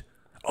point.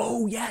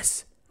 Oh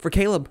yes, for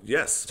Caleb.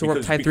 Yes. So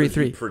we're tied because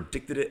 3-3. He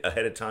predicted it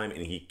ahead of time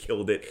and he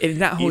killed it. And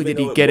not only Even did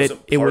he though get it,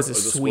 wasn't it part was a of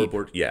the sweep.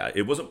 scoreboard. Yeah,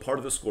 it wasn't part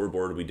of the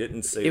scoreboard. We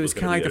didn't say It was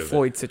kind of like the gonna be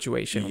Floyd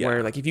situation Yeah.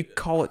 where, like, if you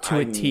call it to I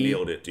a T,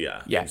 nailed it.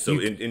 Yeah. Yeah, And so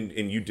you-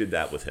 and you did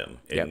that with him.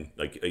 And Yep.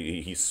 like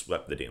he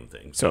swept the damn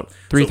thing. So,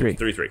 3-3.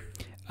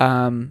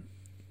 3-3.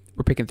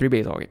 we're picking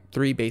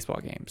 3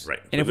 baseball games. Right.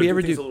 And if We're we gonna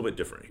ever things do, a little bit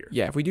different here.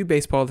 yeah, if we do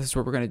baseball, this is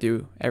what we're gonna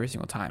do every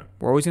single time.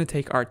 We're always gonna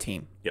take our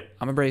team. Yep.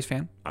 I'm a Braves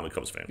fan. I'm a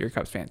Cubs fan. You're a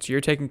Cubs fan. So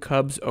you're taking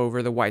Cubs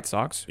over the White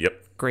Sox.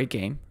 Yep. Great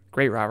game.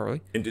 Great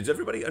rivalry. And does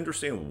everybody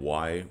understand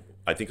why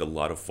I think a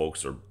lot of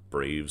folks are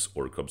Braves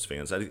or Cubs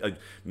fans? I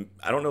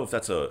don't know if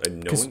that's a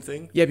knowing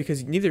thing. Yeah,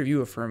 because neither of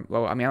you are from.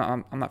 Well, I mean,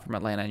 I'm not from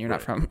Atlanta, and you're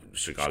not from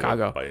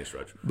Chicago by any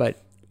stretch. But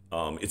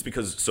It's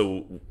because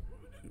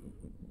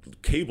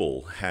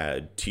cable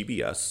had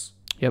TBS,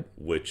 yep,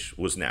 which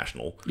was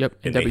national. Yep,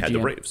 And and they had the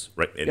WGN. Braves,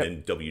 right? And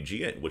then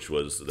WGN, which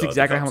was the that's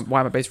exactly Cubs. why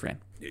I'm a Braves fan.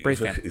 Braves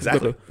fan.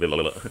 Exactly.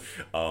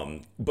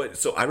 But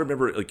so I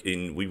remember, like,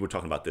 we were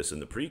talking about this in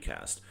the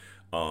precast.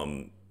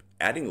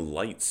 Adding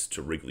lights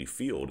to Wrigley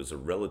Field is a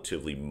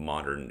relatively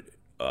modern,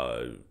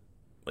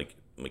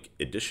 like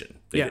addition.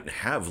 They Yeah. didn't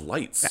have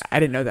lights. I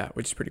didn't know that,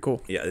 which is pretty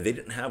cool. Yeah, they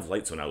didn't have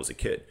lights when I was a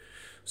kid.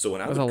 So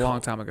when I was a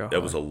long time ago, That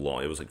huh? was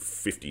it was like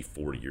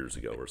 54 years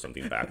ago or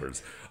something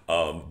backwards.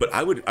 But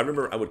I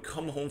remember I would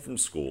come home from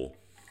school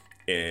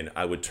and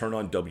I would turn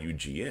on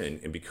WGN,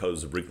 and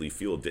because Wrigley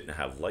Field didn't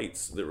have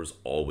lights, there was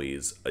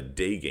always a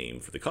day game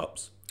for the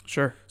Cubs.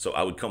 Sure. So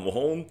I would come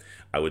home,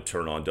 I would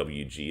turn on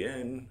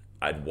WGN,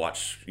 I'd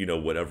watch,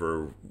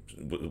 whatever,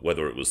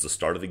 whether it was the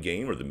start of the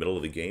game or the middle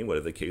of the game,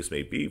 whatever the case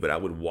may be, but I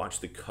would watch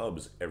the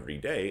Cubs every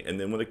day. And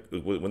then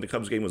when the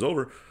Cubs game was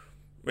over,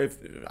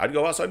 I'd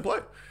go outside and play.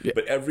 Yeah.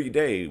 But every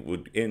day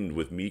would end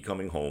with me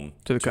coming home,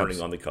 To the turning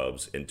Cubs. on the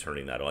Cubs and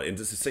turning that on. And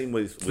it's the same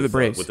with the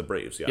Braves. With the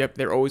Braves, yeah. Yep,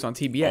 they're always on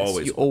TBS.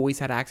 Always. You always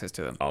had access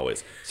to them.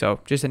 Always. So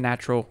just a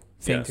natural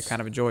thing Yes. to kind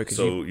of enjoy because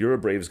So you're a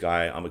Braves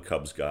guy, I'm a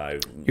Cubs guy.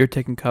 you're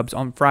taking Cubs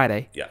on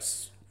Friday,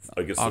 Yes.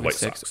 Against the White August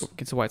Sox. 6th,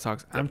 against the White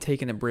Sox. I'm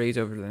taking the Braves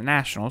over to the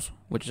Nationals,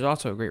 which is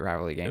also a great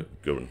rivalry game.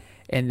 Good one.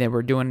 And then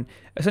we're doing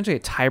essentially a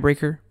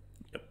tiebreaker,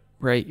 Yep.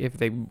 right? If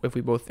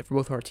both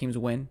of our teams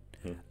win,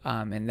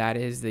 and that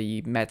is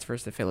the Mets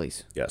versus the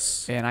Phillies.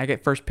 Yes. And I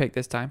get first pick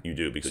this time. You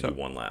do because you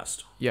won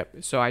last. Yep.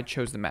 So I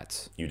chose the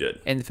Mets, You did.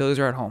 and the Phillies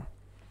are at home,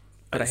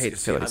 but I hate the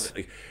Phillies.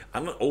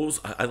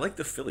 I like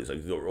the Phillies,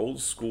 like the old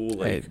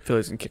school, Hey, like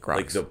Phillies can kick rocks.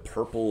 like the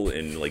purple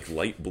and like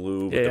light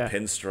blue with Yeah. the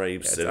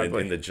pinstripes it's and,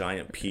 ugly. and the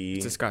giant P.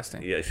 It's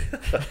disgusting. Yeah,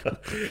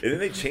 and then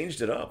they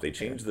changed it up. They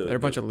changed the. They're a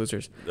bunch of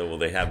losers. Well,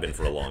 they have been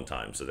for a long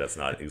time, so that's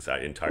not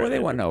entirely. Well, they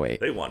won 08.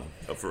 They won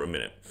for a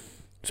minute,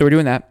 So we're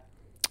doing that.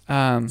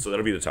 so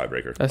that'll be the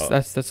tiebreaker.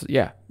 That's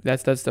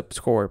the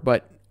score.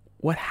 But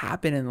what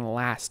happened in the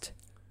last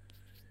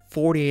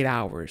 48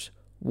 hours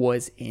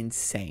was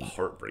insane.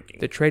 Heartbreaking.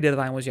 The trade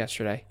deadline was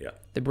yesterday. Yeah.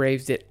 The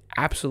Braves did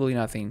absolutely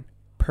nothing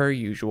per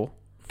usual.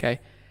 Okay.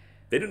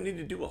 They don't need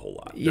to do a whole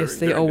lot. Yes, They're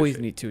they in good always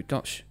shape. need to.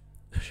 Don't.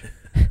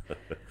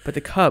 But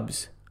the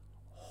Cubs,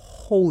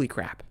 holy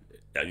crap!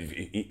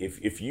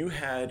 If you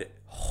had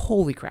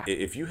Holy crap!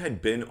 if you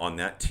had been on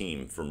that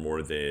team for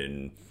more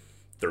than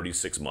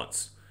 36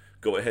 months,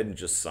 go ahead and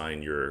just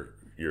sign your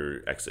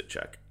exit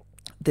check.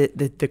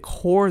 The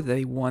core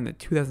they won the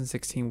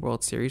 2016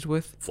 World Series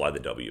with, Fly the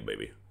W,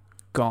 baby.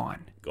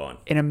 gone. Gone.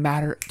 In a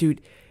matter,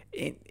 dude.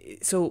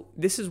 So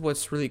this is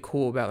what's really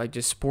cool about like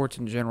just sports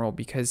in general,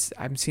 because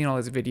I'm seeing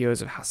all these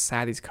videos of how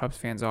sad these Cubs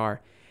fans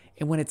are,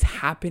 and when it's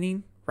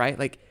happening, right?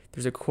 Like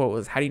there's a quote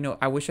was, "How do you know?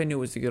 I wish I knew it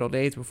was the good old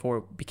days before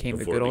it became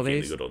Before the good it old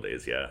became days." the good old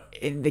days, yeah.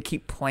 And they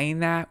keep playing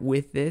that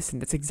with this,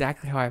 and that's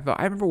exactly how I felt.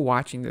 I remember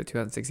watching the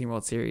 2016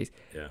 World Series,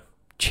 Yeah.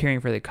 cheering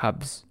for the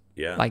Cubs.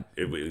 Yeah. Like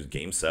it was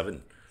game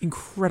 7.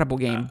 incredible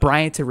game.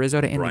 Bryant to Rizzo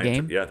to end the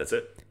game, Yeah, that's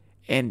it.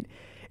 and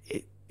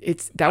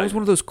that was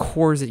one of those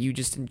cores that you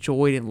just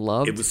enjoyed and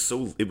loved.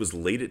 It was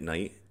late at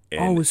night.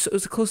 And it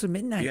was close to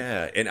midnight.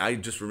 yeah, and I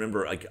just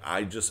remember, like,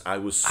 I was I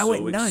went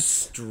so nuts.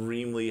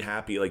 extremely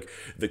happy. Like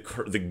the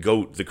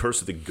goat, the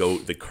curse of the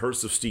goat, the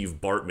curse of Steve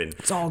Bartman.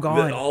 It's all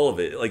gone. All of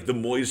it, like the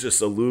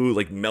Moises Alou,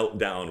 like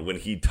meltdown when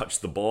he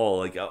touched the ball,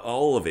 like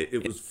all of it.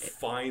 It was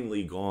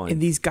finally gone. And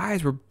these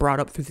guys were brought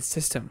up through the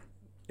system,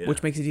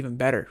 which makes it even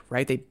better,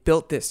 right? They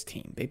built this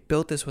team. They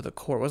built this with a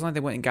core. It wasn't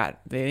like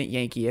they didn't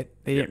Yankee it.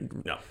 They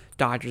didn't no.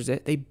 Dodgers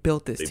it. They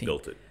built this They team.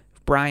 built it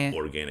Bryant.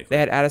 organically. They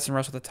had Addison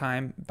Russell at the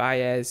time,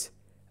 Baez,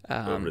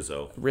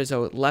 Rizzo.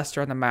 Rizzo,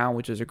 Lester on the mound,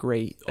 which was a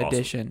great Awesome.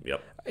 addition.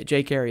 Yep.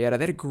 Jake Arrieta,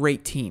 they had a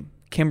great team.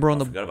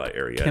 Kimbrel I forgot about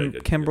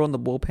Arrieta. Kimbrel in the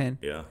bullpen.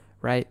 Yeah.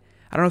 Right?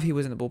 I don't know if he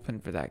was in the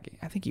bullpen for that game.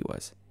 I think he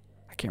was.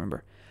 I can't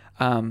remember.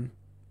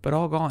 But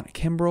all gone.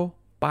 Kimbrel,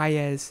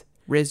 Baez,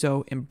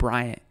 Rizzo, and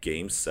Bryant.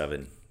 Game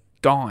 7.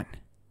 Gone.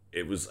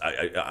 It was.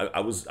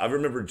 I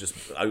remember just.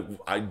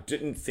 I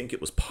didn't think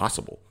it was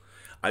possible.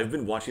 I've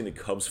been watching the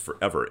Cubs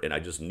forever, and I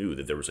just knew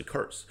that there was a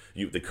curse.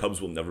 The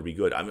Cubs will never be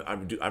good.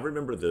 I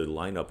remember the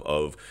lineup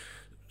of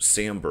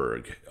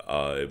Sandberg,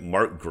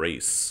 Mark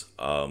Grace,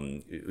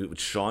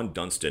 Sean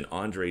Dunston,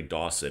 Andre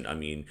Dawson. I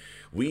mean,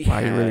 we Wow,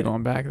 had. you're really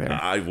going back there.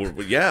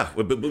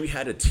 But we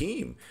had a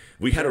team.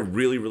 We had a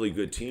really, really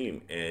good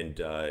team, and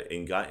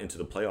got into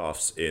the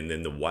playoffs. And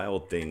then the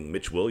wild thing,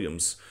 Mitch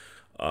Williams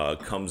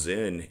comes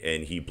in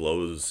and he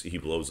blows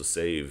a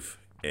save.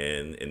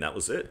 And that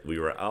was it. We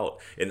were out,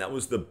 and that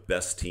was the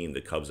best team the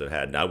Cubs have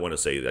had. And I want to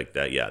say like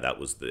that. Yeah, that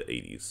was the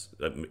 '80s,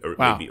 or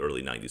Wow. maybe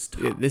early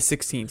 '90s. This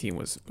 16 team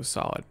was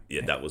solid.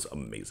 Yeah, that was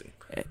amazing.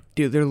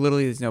 Dude, there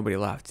literally is nobody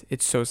left.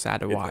 It's so sad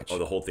to watch.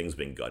 The whole thing's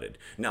been gutted.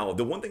 Now,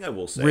 the one thing I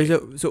will say,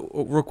 Rizzo, so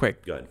real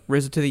quick, Go ahead.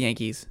 Rizzo to the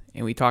Yankees,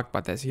 and we talked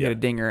about this. He had a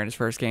dinger in his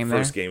first game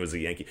first there. game was a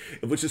Yankee,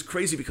 which is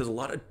crazy because a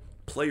lot of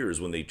players,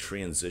 when they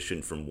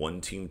transition from one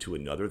team to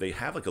another, they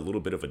have like a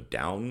little bit of a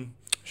down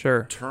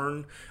Sure.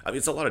 turn. I mean,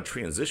 it's a lot of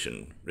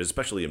transition,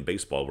 especially in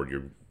baseball,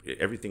 where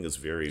everything is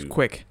very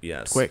quick.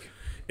 Yes, It's quick.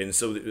 And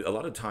so a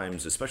lot of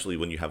times, especially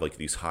when you have like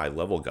these high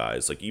level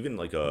guys, like even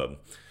like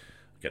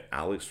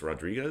Alex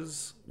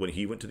Rodriguez, when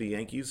he went to the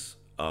Yankees,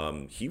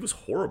 he was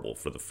horrible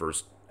for the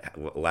first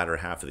latter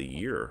half of the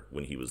year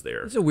when he was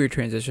there. It's a weird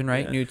transition,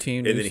 right? New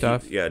team, And new then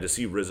stuff. to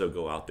see Rizzo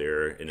go out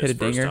there in Hit his a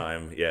first dinger.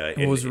 time,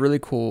 It was really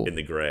cool, in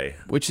the gray.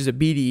 which is a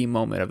BDE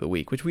moment of the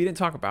week, which we didn't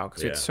talk about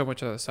because Yeah. there's so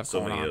much other stuff So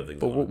going many on. other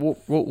things But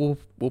going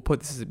we'll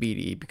put this as a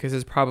BDE because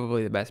it's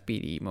probably the best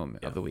BDE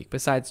moment of the week,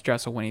 besides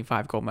Dressel winning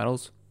 5 gold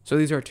medals. So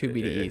these are 2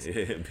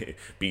 BDEs.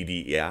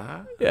 BD,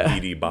 yeah. Yeah.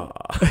 BD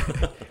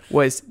ba.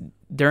 Was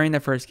during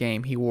the first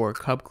game he wore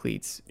Cub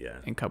cleats Yeah.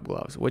 and Cub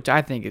gloves, which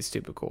I think is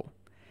super cool.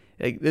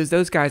 Like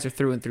those guys are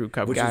through and through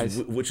Cub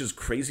guys. Which is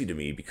crazy to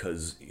me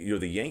because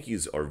the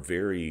Yankees are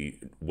very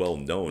well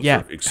known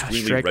Yeah, for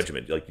extremely strict.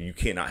 regimented. Like you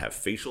cannot have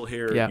facial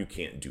hair, Yeah. you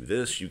can't do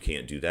this, you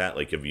can't do that.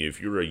 Like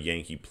if you're a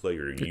Yankee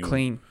player, you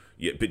clean.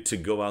 Yeah, but to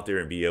go out there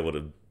and be able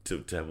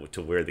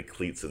to wear the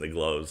cleats and the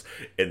gloves,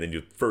 and then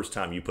the first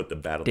time you put the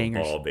bat on Dingers. the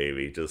ball,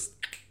 baby, just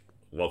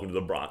welcome to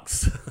the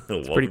Bronx.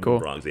 Welcome pretty to cool.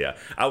 the Bronx. Yeah,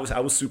 I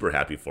was super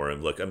happy for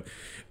him. Look,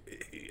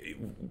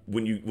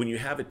 when you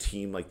have a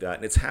team like that,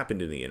 and it's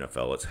happened in the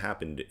NFL, it's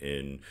happened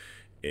in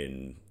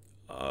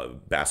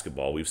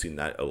basketball. We've seen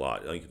that a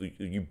lot. Like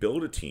you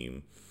build a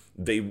team,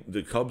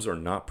 the Cubs are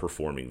not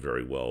performing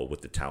very well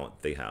with the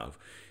talent they have.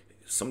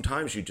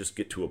 Sometimes you just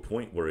get to a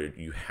point where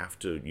you have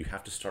to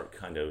start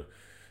kind of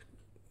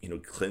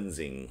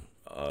cleansing.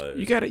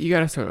 You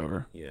gotta start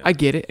over. Yeah. I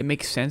get it. It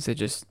makes sense. It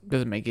just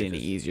doesn't make it any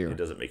easier. It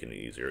doesn't make it any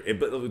easier.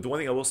 But the one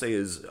thing I will say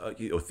is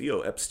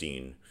Theo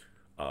Epstein.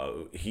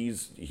 He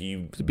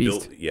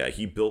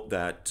built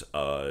that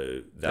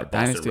Boston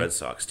dynasty. Red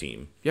Sox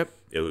team. Yep.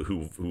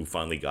 Who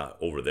finally got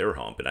over their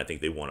hump, and I think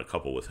they won a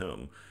couple with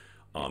him.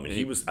 And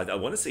he was I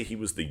want to say he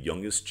was the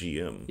youngest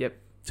GM. Yep.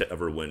 To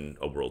ever win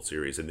a World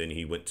Series, and then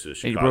he went to And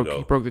Chicago.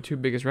 he broke the 2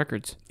 biggest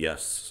records.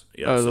 Yes,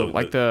 yeah. Oh, so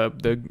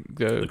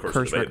the Curse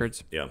curse of the Babe.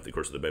 records. Yeah, the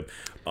Curse of the Babe.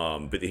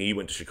 But he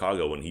went to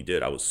Chicago when he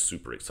did. I was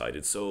super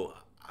excited. So,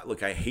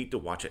 look, I hate to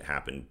watch it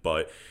happen,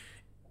 but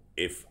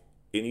if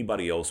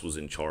anybody else was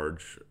in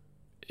charge,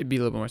 It'd be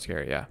a little more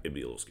scary. Yeah. it'd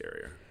be a little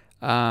scarier.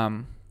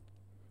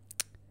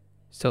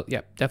 So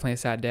yeah, definitely a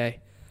sad day.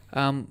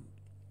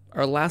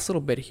 Our last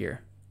little bit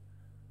here.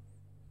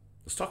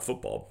 Let's talk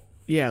football.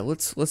 Yeah,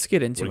 let's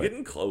get into We're it.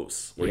 getting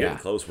close. We're Yeah. getting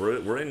close.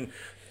 We're in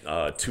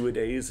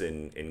 2-a-days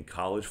in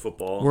college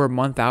football. We're a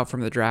month out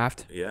from the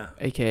draft, yeah.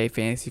 aka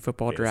fantasy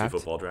football Fantasy draft.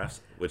 football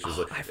drafts, which is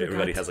I like forgot.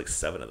 everybody has like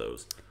 7 of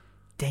those.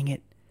 Dang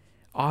it,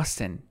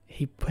 Austin.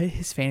 He put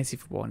his fantasy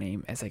football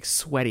name as like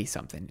Sweaty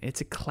something.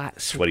 It's a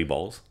class. Sweaty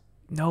balls.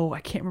 No, I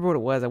can't remember what it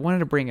was. I wanted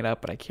to bring it up,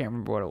 but I can't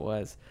remember what it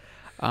was.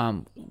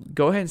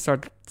 Go ahead and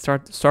start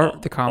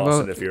the combo.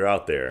 Austin, if you're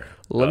out there,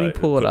 Let me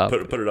pull it up.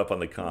 Put it up on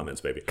the comments,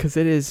 baby. Because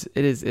it's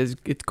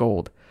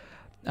gold.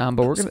 But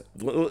we're gonna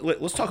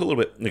Let's talk a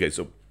little bit. Okay,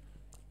 so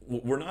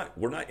we're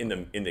not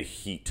in the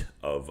heat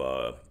of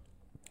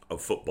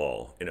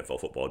football,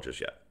 NFL football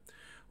just yet.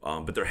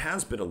 But there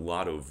has been a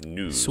lot of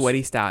news.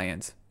 Sweaty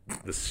Stallions.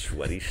 The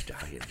Sweaty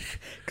Stallions.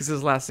 Because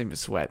his last name is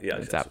Sweat. Yeah,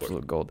 It's yeah,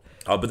 absolute gold.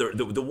 But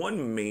the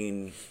one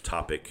main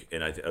topic,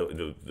 and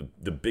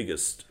the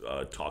biggest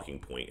talking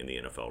point in the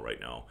NFL right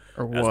now,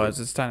 Or was.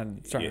 It's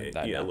starting to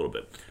die a down. little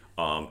bit,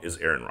 is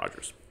Aaron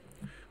Rodgers.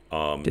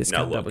 Discount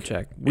now look, double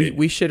check. We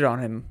shitted on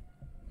him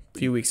a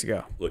few weeks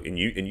ago. Look, and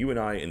you and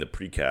I in the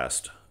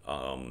precast,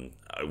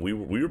 we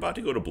were about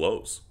to go to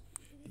blows.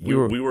 We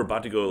were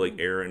about to go like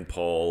Aaron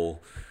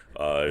Paul,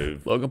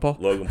 Logan Paul.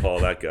 Logan Paul,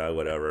 that guy,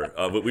 whatever.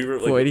 But we were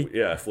like, Floydie.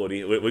 yeah,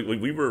 Floydie.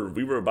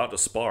 We were about to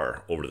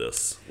spar over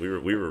this. We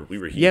were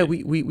heated. Yeah,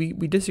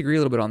 we disagree a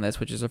little bit on this,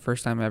 which is the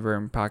first time ever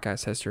in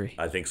podcast history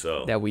I think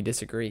so. that we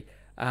disagree.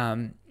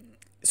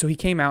 So he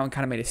came out and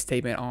kind of made a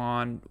statement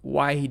on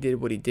why he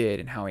did what he did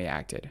and how he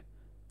acted,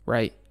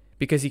 right?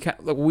 Because he kind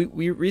of,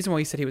 reason why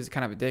he said he was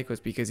kind of a dick was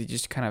because he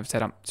just kind of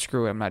said,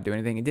 "Screw it, I'm not doing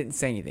anything," and didn't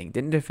say anything,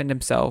 didn't defend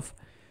himself,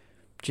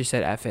 just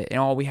said "F it," and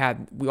all we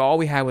had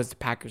was the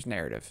Packers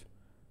narrative,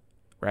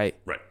 right?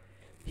 Right.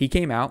 He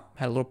came out,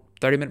 had a little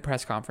 30-minute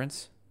press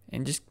conference,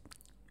 and just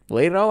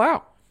laid it all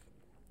out.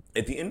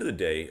 At the end of the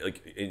day,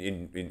 like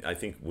I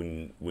think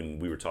when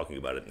we were talking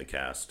about it in the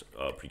cast,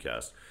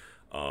 precast,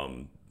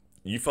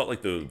 you felt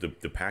like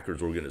the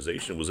Packers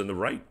organization was in the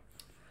right.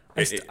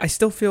 I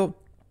still feel,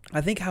 I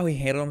think how he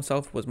handled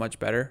himself was much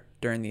better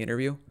during the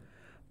interview,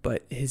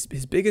 but his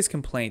biggest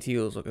complaint he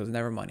was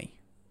never money,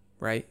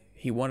 right?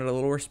 He wanted a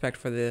little respect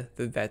for the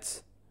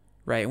vets,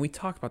 right? And we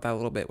talked about that a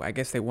little bit. I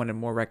guess they wanted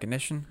more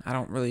recognition. I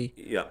don't really.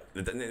 Yeah.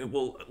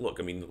 Well,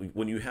 look, I mean,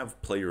 when you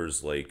have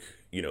players like,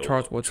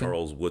 Charles Woodson,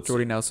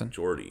 Jordy Nelson,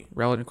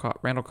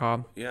 Randall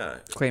Cobb, yeah,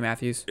 Clay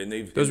Matthews, and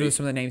those were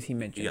some of the names he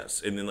mentioned.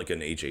 Yes, and then like an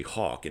AJ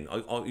Hawk and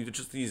all,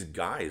 just these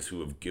guys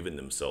who have given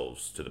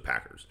themselves to the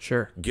Packers,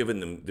 sure,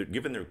 given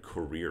their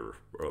career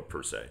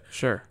per se,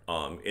 sure,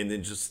 and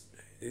then just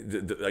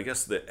I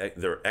guess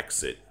their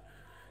exit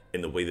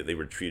and the way that they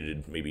were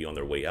treated maybe on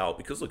their way out,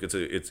 because look,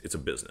 it's a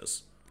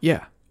business.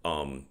 Yeah.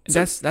 So,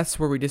 that's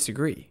where we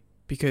disagree,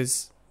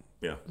 because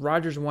yeah,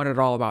 Rodgers wanted it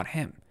all about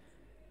him.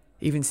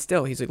 Even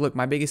still, he's like, look,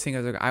 my biggest thing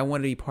is like, I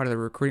want to be part of the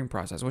recruiting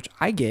process, which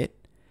I get,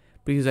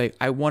 but he's like,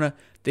 they want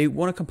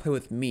to come play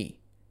with me,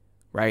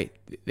 right?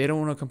 They don't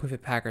want to come play for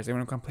the Packers. They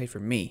want to come play for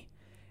me.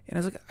 And I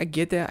was like, I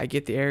get that. I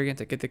get the arrogance.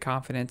 I get the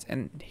confidence.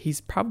 And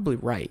he's probably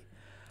right.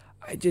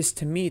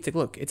 To me, it's like,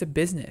 look, it's a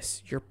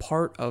business. You're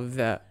part of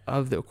the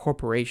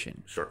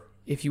corporation. sure.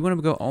 If you want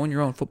to go own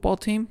your own football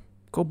team,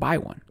 go buy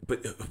one.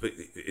 But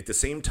at the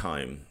same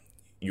time,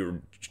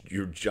 your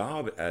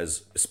job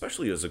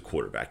especially as a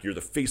quarterback, you're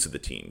the face of the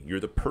team. You're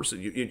the person.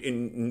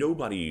 And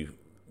nobody,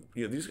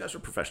 these guys are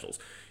professionals.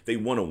 They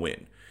want to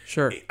win.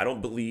 Sure. I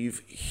don't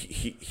believe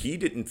he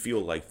didn't feel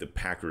like the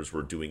Packers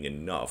were doing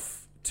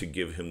enough to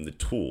give him the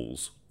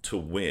tools to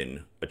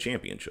win a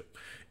championship,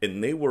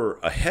 and they were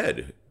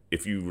ahead.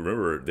 If you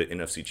remember the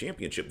NFC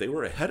Championship, they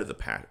were ahead of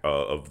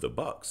the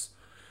Bucks.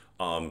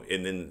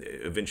 And then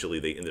eventually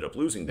they ended up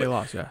losing. They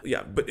lost, yeah.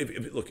 Yeah, but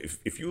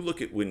if you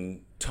look at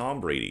when Tom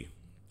Brady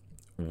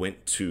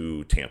went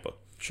to Tampa,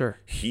 sure,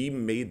 he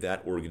made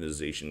that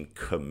organization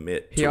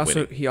commit he to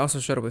also winning. He also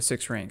showed up with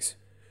 6 rings.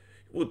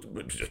 Well,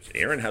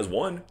 Aaron has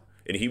one,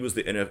 and he was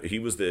the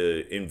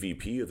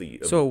MVP of the.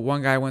 So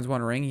one guy wins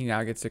 1 ring, he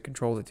now gets to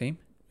control the team.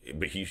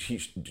 But he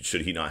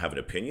should he not have an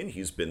opinion?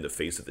 He's been the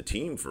face of the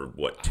team for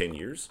what, 10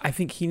 years? I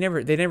think they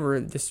never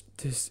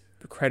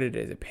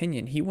discredited his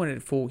opinion. He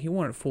wanted full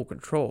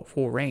control,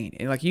 full reign.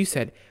 And like you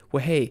said,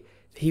 well, hey,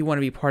 he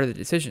wanted to be part of the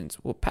decisions.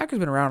 Well, Packers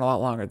been around a lot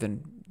longer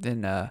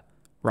than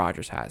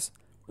Rodgers has.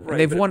 Right,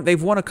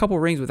 they've won a couple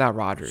rings without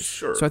Rodgers.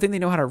 Sure. So I think they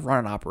know how to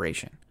run an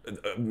operation.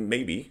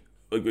 Maybe.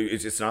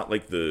 It's not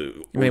like They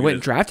went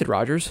and drafted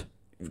Rodgers.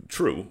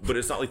 True, but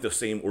it's not like the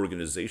same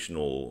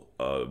organizational,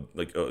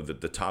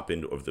 the top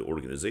end of the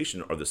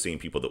organization are the same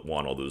people that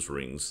won all those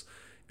rings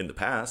in the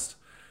past,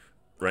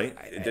 right?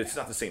 It's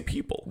not the same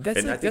people, I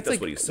think that's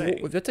what he's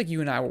saying. That's like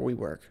you and I where we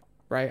work,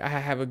 right? I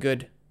have a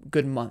good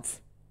month,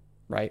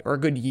 right, or a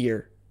good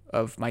year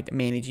of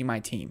managing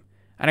my team,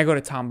 and I go to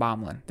Tom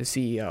Bomlin, the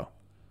CEO.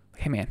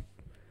 Hey man,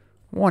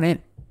 I want to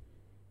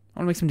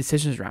make some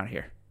decisions around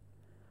here.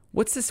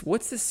 What's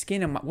the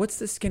skin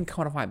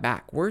coming off my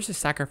back? Where's the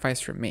sacrifice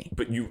from me?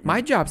 But my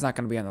job's not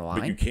going to be on the line.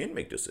 But you can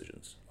make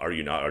decisions. Are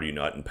you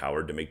not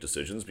empowered to make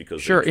decisions?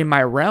 Because sure, in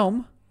my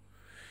realm,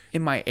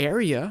 in my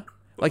area,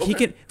 like he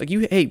can, like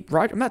you. Hey,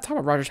 Roger, I'm not talking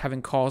about Rodgers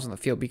having calls on the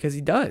field, because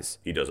he does.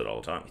 He does it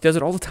all the time. He does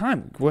it all the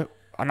time.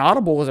 An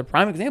audible is a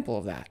prime example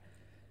of that,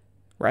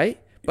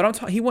 right? But I'm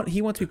talking. He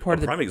wants to be part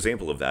of the prime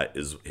example of that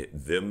is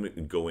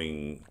them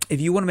going.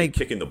 If you want to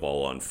kicking the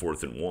ball on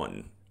 4th and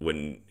 1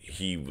 when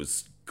he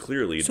was.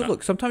 Clearly,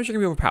 look, sometimes you're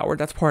gonna be overpowered.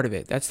 That's part of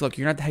it.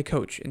 You're not the head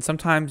coach, and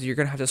sometimes you're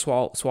gonna have to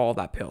swallow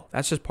that pill.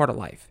 That's just part of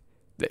life.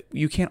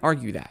 You can't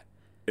argue that,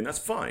 and that's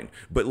fine.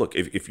 But look,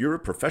 if you're a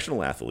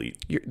professional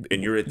athlete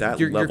and you're at that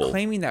level, you're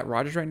claiming that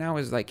Rodgers right now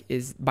is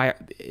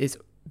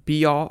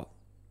be all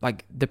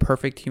like the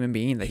perfect human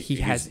being that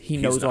he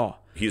knows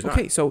all. He's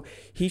okay. Not. So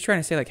he's trying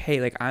to say like,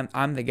 hey, like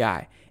I'm the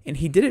guy, and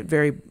he did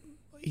it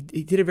he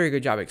did a very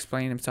good job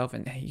explaining himself,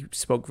 and he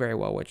spoke very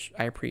well, which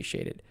I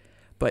appreciated,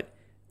 but.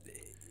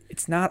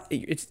 It's not.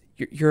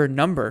 You're a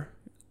number.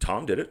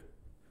 Tom did it.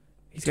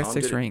 He's got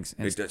 6 rings.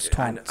 And it's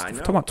Tom. I'm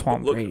talking about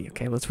Tom Brady.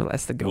 Okay, let's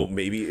the go. Well,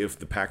 maybe if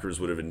the Packers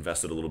would have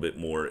invested a little bit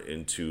more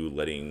into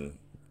letting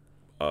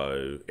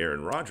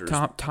Aaron Rodgers.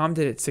 Tom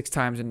did it 6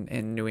 times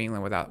in New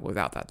England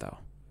without that though.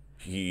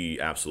 He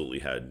absolutely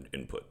had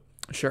input.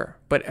 Sure,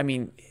 but I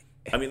mean,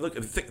 I mean,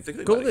 look,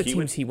 think Go about to the it.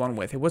 teams he won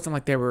with. It wasn't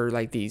like they were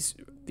like these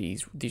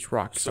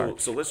rock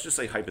stars. So let's just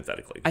say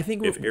hypothetically, I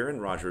think if Aaron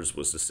Rodgers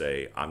was to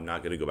say, "I'm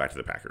not going to go back to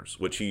the Packers,"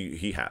 which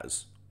he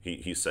has,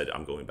 he said,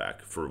 "I'm going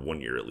back for 1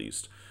 year at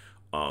least."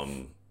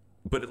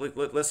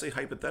 But let's say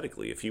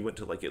hypothetically, if he went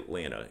to like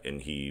Atlanta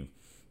and he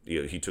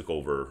took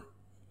over,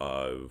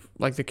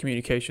 like the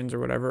communications or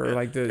whatever, or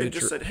like and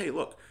just said, "Hey,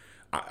 look,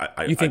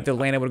 you think the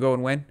Atlanta would go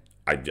and win?"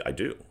 I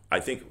do. I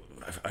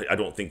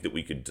don't think that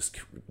we could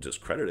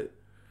discredit it.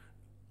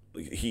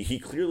 He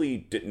clearly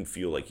didn't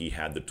feel like he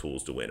had the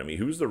tools to win. I mean,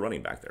 who's the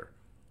running back there?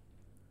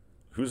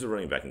 Who's the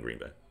running back in Green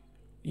Bay?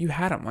 You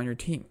had him on your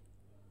team.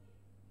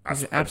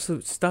 He's an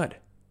absolute stud.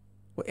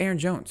 Well, Aaron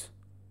Jones.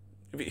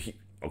 I mean,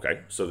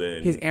 okay, so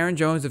then He's Aaron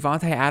Jones,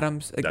 Devontae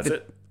Adams. that's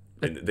it.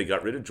 And they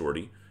got rid of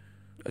Jordy.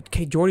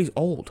 Okay, Jordy's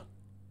old.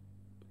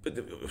 But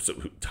so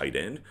tight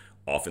end,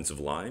 offensive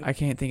line. I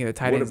can't think of the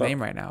tight end's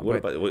name right now. What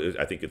about?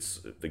 I think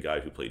it's the guy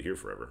who played here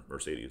forever,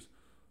 Mercedes.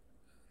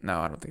 No,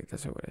 I don't think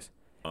that's who it is.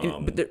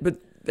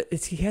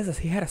 He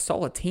had a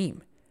solid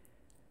team.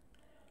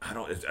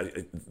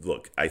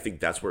 Look. I think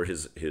that's where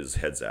his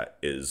head's at.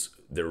 Is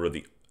there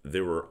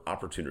were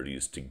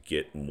opportunities to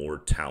get more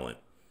talent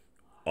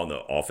on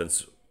the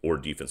offense or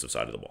defensive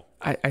side of the ball.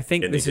 I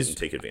think and this they didn't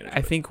take advantage.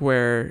 I think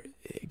where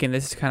again,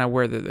 this is kind of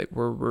where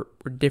we're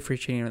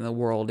differentiating in the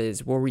world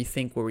is where we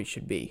think where we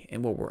should be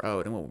and what we're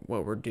owed and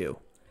what we're due.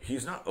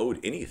 He's not owed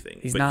anything.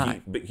 He's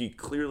not. But he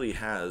clearly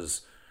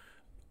has.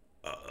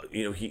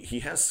 He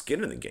has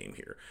skin in the game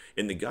here,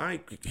 and the guy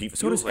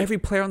so does every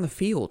player on the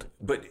field.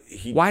 But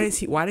why is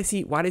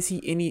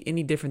he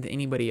any different than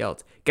anybody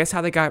else? Guess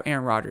how they got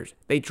Aaron Rodgers?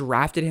 They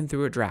drafted him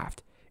through a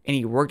draft, and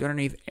he worked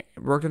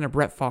under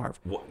Brett Favre.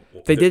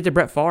 They did it to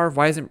Brett Favre.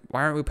 Why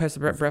aren't we pissed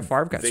that Brett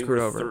Favre got screwed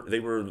over? They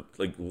were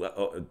like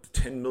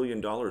 $10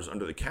 million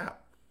under the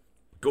cap.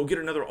 Go get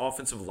another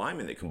offensive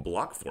lineman that can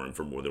block for him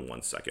for more than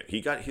 1 second. He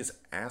got his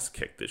ass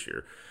kicked this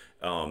year.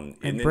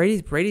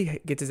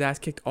 Brady gets his ass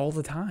kicked all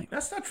the time.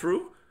 That's not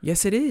true.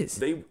 Yes, it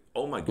is.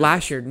 Oh my god.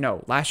 Last year,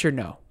 no.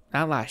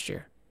 Not last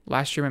year.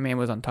 Last year, my man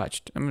was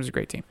untouched. I mean, it was a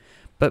great team.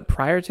 But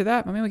prior to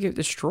that, my man would get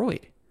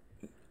destroyed.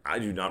 I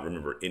do not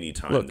remember any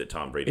time that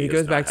Tom Brady. It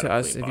goes back to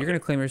us. If you're going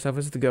to claim yourself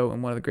as the GOAT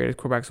and one of the greatest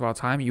quarterbacks of all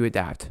time, you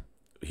adapt.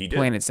 He did.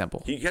 Plain and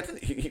simple. He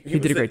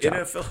did a great job.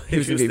 He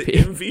was the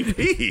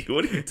MVP.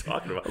 What are you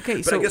talking about?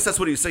 Okay, but I guess that's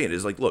what he's saying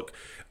is like, look,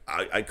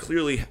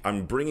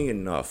 I'm bringing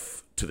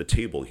enough to the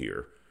table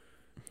here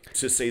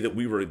to say that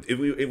we were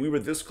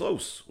this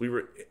close. We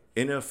were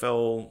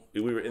NFL.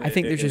 I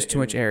think there's just too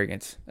much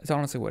arrogance. That's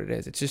honestly what it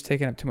is. It's just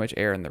taking up too much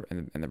air in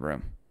the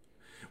room.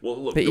 Well,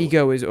 look, the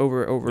ego is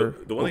over.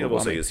 The one thing I will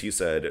say is he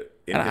said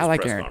in his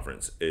press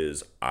conference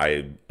is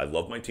I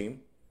love my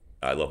team,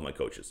 I love my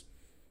coaches.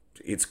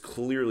 It's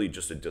clearly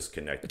just a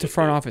disconnect. It's a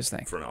front office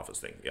thing. Front office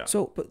thing, yeah.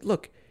 So, but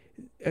look,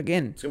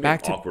 again,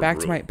 back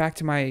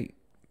to my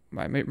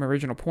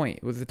original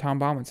point with the Tom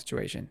Baldwin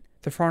situation.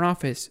 The front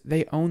office,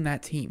 they own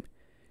that team.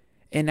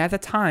 And at the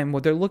time,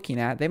 what they're looking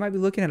at, they might be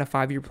looking at a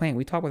 5-year plan.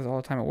 We talk about this all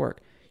the time at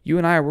work. You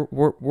and I,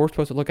 we're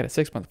supposed to look at a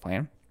 6-month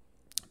plan.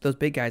 Those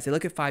big guys, they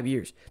look at 5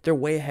 years. They're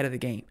way ahead of the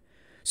game.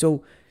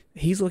 So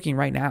he's looking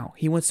right now.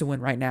 He wants to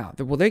win right now.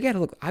 Well, they got to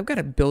look. I've got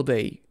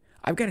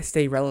to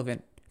stay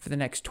relevant for the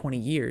next 20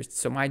 years.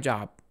 So I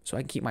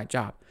can keep my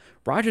job.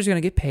 Rodgers is going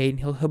to get paid.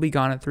 And he'll be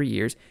gone in 3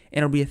 years,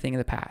 and it'll be a thing of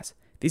the past.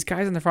 These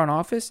guys in the front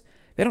office,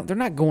 they're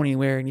not going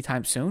anywhere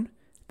anytime soon.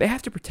 They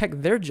have to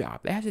protect their job.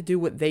 They have to do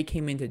what they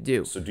came in to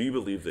do. So do you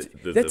believe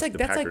that the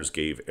Packers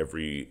gave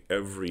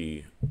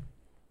every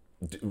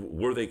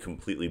were they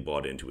completely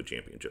bought into a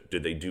championship?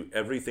 Did they do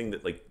everything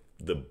that like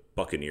the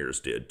Buccaneers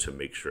did to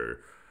make sure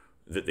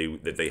that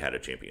they had a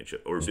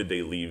championship, or did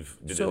they leave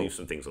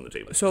some things on the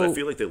table? So I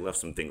feel like they left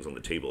some things on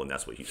the table, and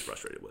that's what he's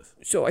frustrated with.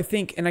 So I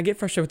think, and I get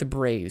frustrated with the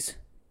Braves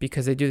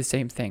because they do the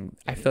same thing.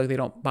 I feel like they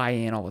don't buy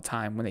in all the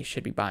time when they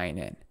should be buying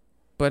in,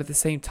 but at the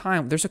same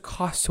time, there's a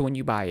cost to when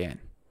you buy in.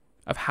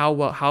 Of how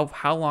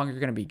long you're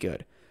going to be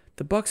good.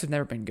 The Bucs have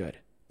never been good.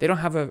 They don't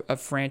have a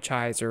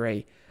franchise or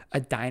a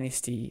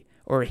dynasty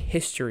or a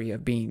history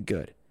of being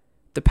good.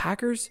 The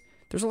Packers,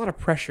 there's a lot of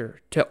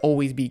pressure to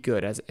always be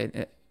good as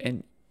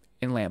in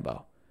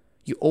Lambeau.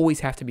 You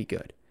always have to be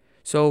good.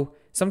 So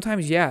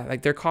sometimes,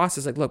 like their cost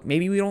is like, look,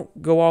 maybe we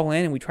don't go all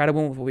in and we try to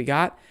win with what we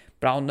got,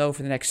 but I'll know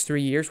for the next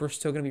 3 years we're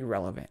still going to be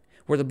relevant.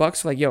 Where the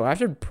Bucs are like,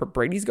 after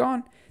Brady's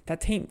gone,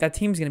 that team's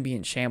going to be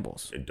in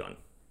shambles. They're done.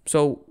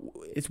 So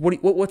it's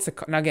what's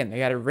the now again they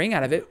got a ring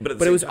out of it,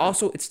 but it was time,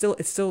 also it's still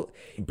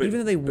even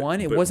though they won,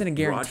 it wasn't a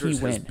guarantee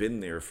Rodgers win. Has been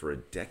there for a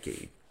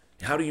decade.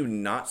 How do you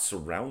not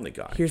surround the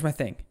guy? Here's my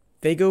thing: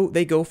 they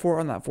go for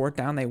it on that 4th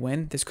down, they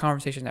win. This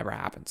conversation never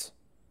happens.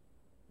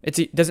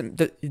 It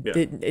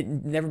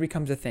never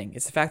becomes a thing.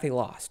 It's the fact they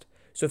lost.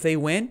 So if they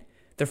win,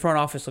 the front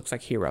office looks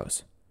like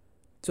heroes.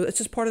 So it's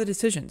just part of the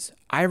decisions.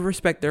 I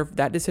respect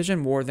that decision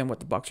more than what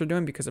the Bucs are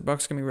doing because the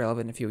Bucs are gonna be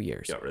relevant in a few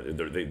years. Yeah,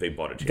 they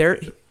bought a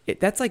championship.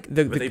 That's like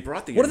they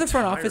brought the what if the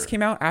front office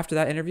came out after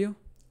that interview?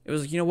 It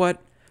was like, you know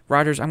what,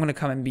 Rodgers, I'm gonna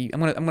come and I'm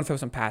gonna throw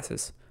some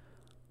passes.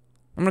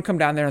 I'm gonna come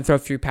down there and throw a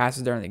few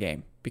passes during the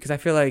game. Because I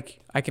feel like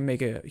I can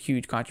make a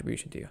huge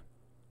contribution to you.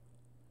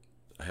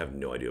 I have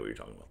no idea what you're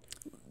talking about.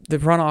 The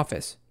front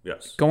office.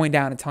 Yes. Going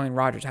down and telling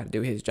Rodgers how to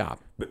do his job.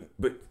 But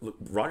look,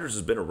 Rodgers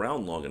has been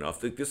around long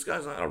enough that this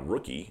guy's not a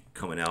rookie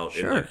coming out.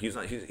 Sure. And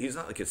like, he's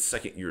not like a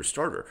second-year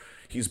starter.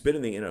 He's been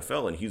in the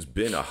NFL, and he's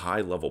been a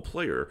high-level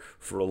player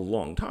for a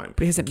long time.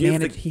 But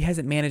he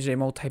hasn't managed a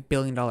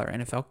multi-billion-dollar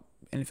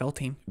NFL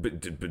team.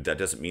 But that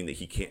doesn't mean that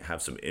he can't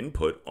have some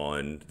input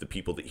on the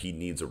people that he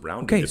needs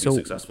around him to be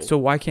successful. So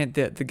why can't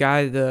the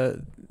guy,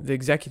 the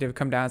executive,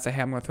 come down and say,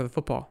 "Hey, I'm going to throw the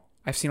football"?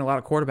 I've seen a lot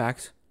of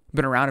quarterbacks,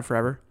 been around it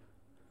forever.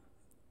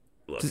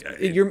 Look,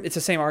 It's the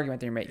same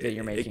argument that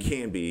you're making.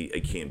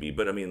 It can be.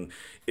 But I mean,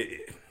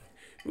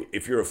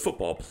 if you're a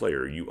football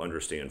player, you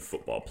understand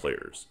football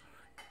players.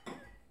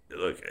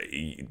 Look,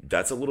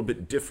 that's a little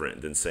bit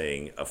different than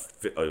saying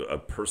a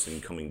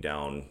person coming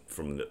down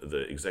from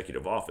the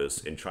executive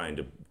office and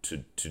trying to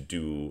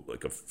do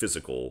like a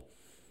physical,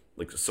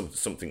 like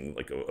something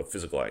like a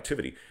physical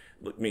activity.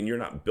 Look, I mean, you're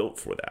not built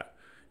for that.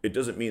 It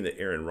doesn't mean that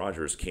Aaron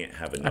Rodgers can't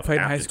have enough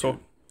aptitude. In high school.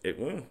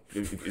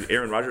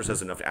 Aaron Rodgers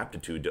has enough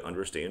aptitude to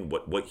understand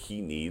what he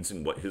needs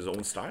and what his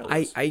own style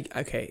is.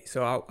 Okay,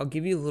 so I'll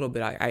give you a little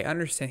bit. I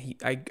understand.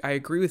 I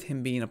agree with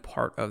him being a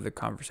part of the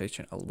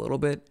conversation a little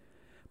bit,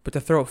 but to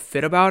throw a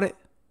fit about it.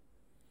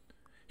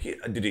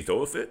 Did he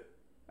throw a fit?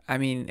 I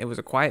mean, it was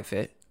a quiet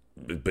fit.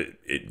 But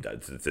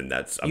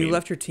that's. You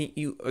left your team.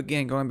 You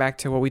again going back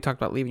to what we talked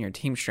about, leaving your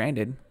team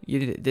stranded. You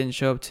didn't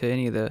show up to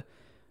any of the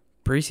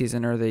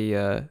preseason or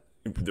the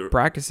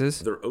practices.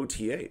 They're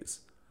OTAs.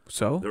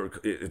 So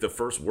the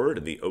first word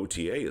in the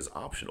OTA is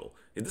optional.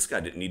 And this guy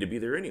didn't need to be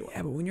there anyway.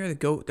 Yeah, but when you're the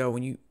GOAT, though,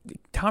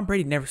 Tom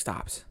Brady never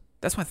stops.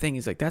 That's my thing.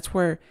 Is like that's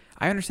where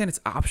I understand it's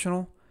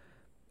optional.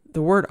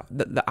 The word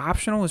the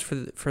optional is for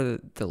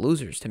the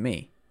losers to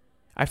me.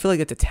 I feel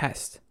like it's a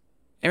test.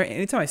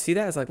 Anytime I see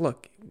that, it's like,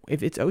 look,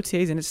 if it's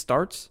OTAs and it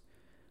starts,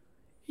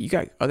 you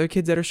got other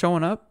kids that are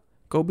showing up.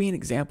 Go be an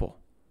example.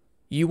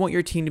 You want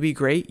your team to be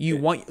great. You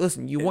want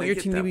your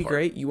team to be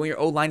great. You want your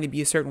O-line to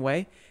be a certain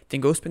way. Then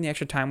go spend the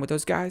extra time with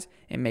those guys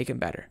and make them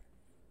better.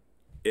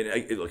 And I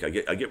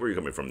get where you're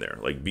coming from there.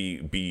 Like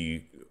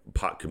be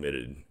pot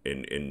committed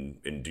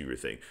and do your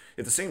thing.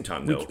 At the same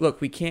time, though,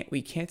 we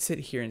can't sit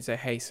here and say,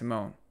 hey,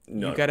 Simone,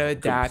 you got to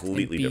adapt and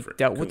be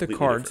dealt with the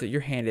cards that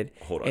you're handed,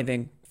 and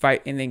then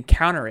fight and then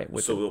counter it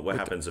with. So what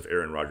happens if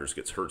Aaron Rodgers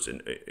gets hurt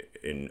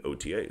in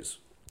OTAs?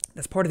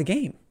 That's part of the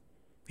game.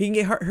 He can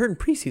get hurt in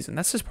preseason.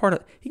 That's just part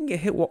of. He can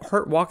get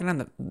hurt walking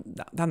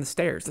down the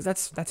stairs.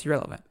 That's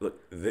irrelevant. Look,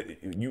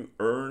 you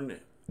earn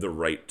the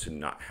right to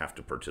not have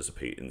to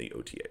participate in the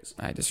OTAs.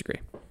 I disagree.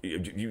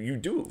 You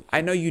do.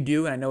 I know you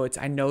do, and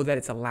I know that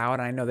it's allowed,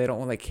 and I know they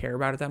don't really care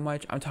about it that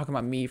much. I'm talking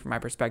about me from my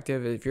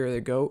perspective. If you're the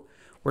GOAT,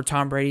 where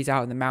Tom Brady's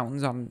out in the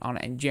mountains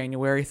in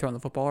January throwing the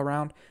football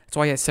around, that's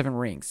why he has 7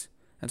 rings.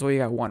 That's why you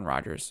got 1,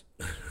 Rodgers.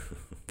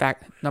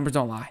 Fact, numbers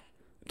don't lie.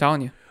 I'm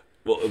telling you.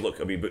 Well, look,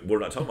 I mean, but we're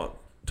not talking about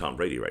Tom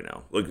Brady right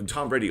now. Look,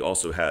 Tom Brady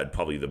also had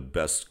probably the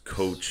best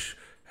coach,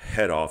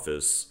 head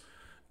office.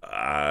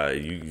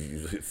 You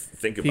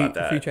think about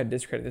that. If you try to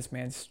discredit this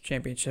man's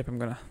championship, I'm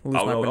gonna lose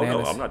my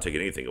bananas. No, I'm not taking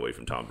anything away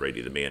from Tom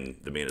Brady. The man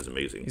is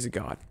amazing. He's a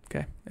god.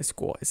 Okay, it's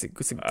cool.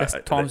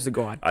 Tom's the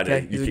god.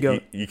 Okay,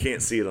 you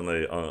can't see it on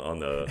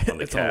the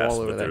it's cast,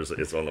 on the wall but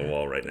it's on the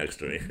wall right next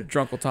to me.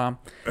 Drunkle Tom.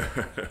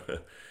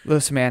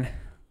 Listen, man,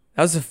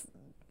 that was a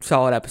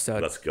solid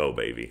episode. Let's go,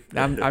 baby.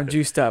 I'm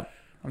juiced up.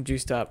 Let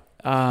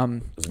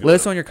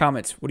us know in your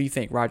comments. What do you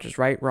think? Rodgers,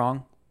 right?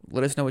 Wrong?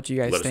 Let us know what you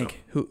guys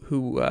think.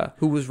 Who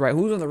was right?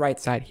 Who's on the right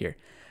side here?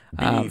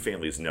 BDE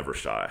family is never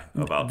shy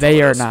about.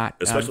 They are not,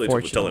 especially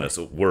telling us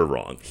we're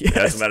wrong. Yes.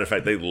 As a matter of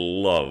fact, they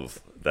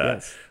love that.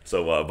 Yes.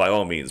 So by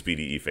all means,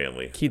 BDE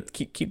family, keep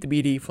the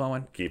BDE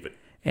flowing. Keep it.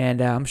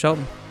 And I'm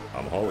Sheldon.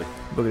 I'm Holly.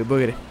 Boogity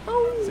boogity.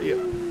 See ya.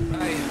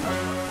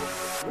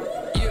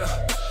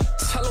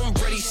 Tell them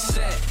ready,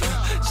 set.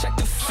 Check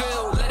the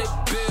field, let it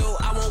build.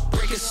 I won't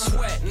break a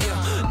sweat.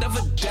 Yeah.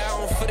 Never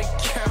down for the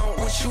count.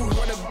 What you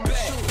wanna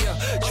bet?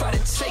 Yeah. Try to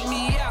take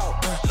me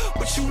out,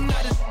 but you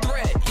not a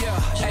threat. Yeah.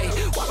 Hey,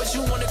 why would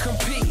you wanna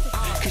compete?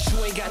 Cause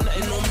you ain't got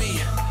nothing on me.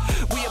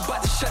 We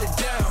about to shut it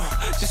down.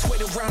 Just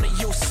wait around and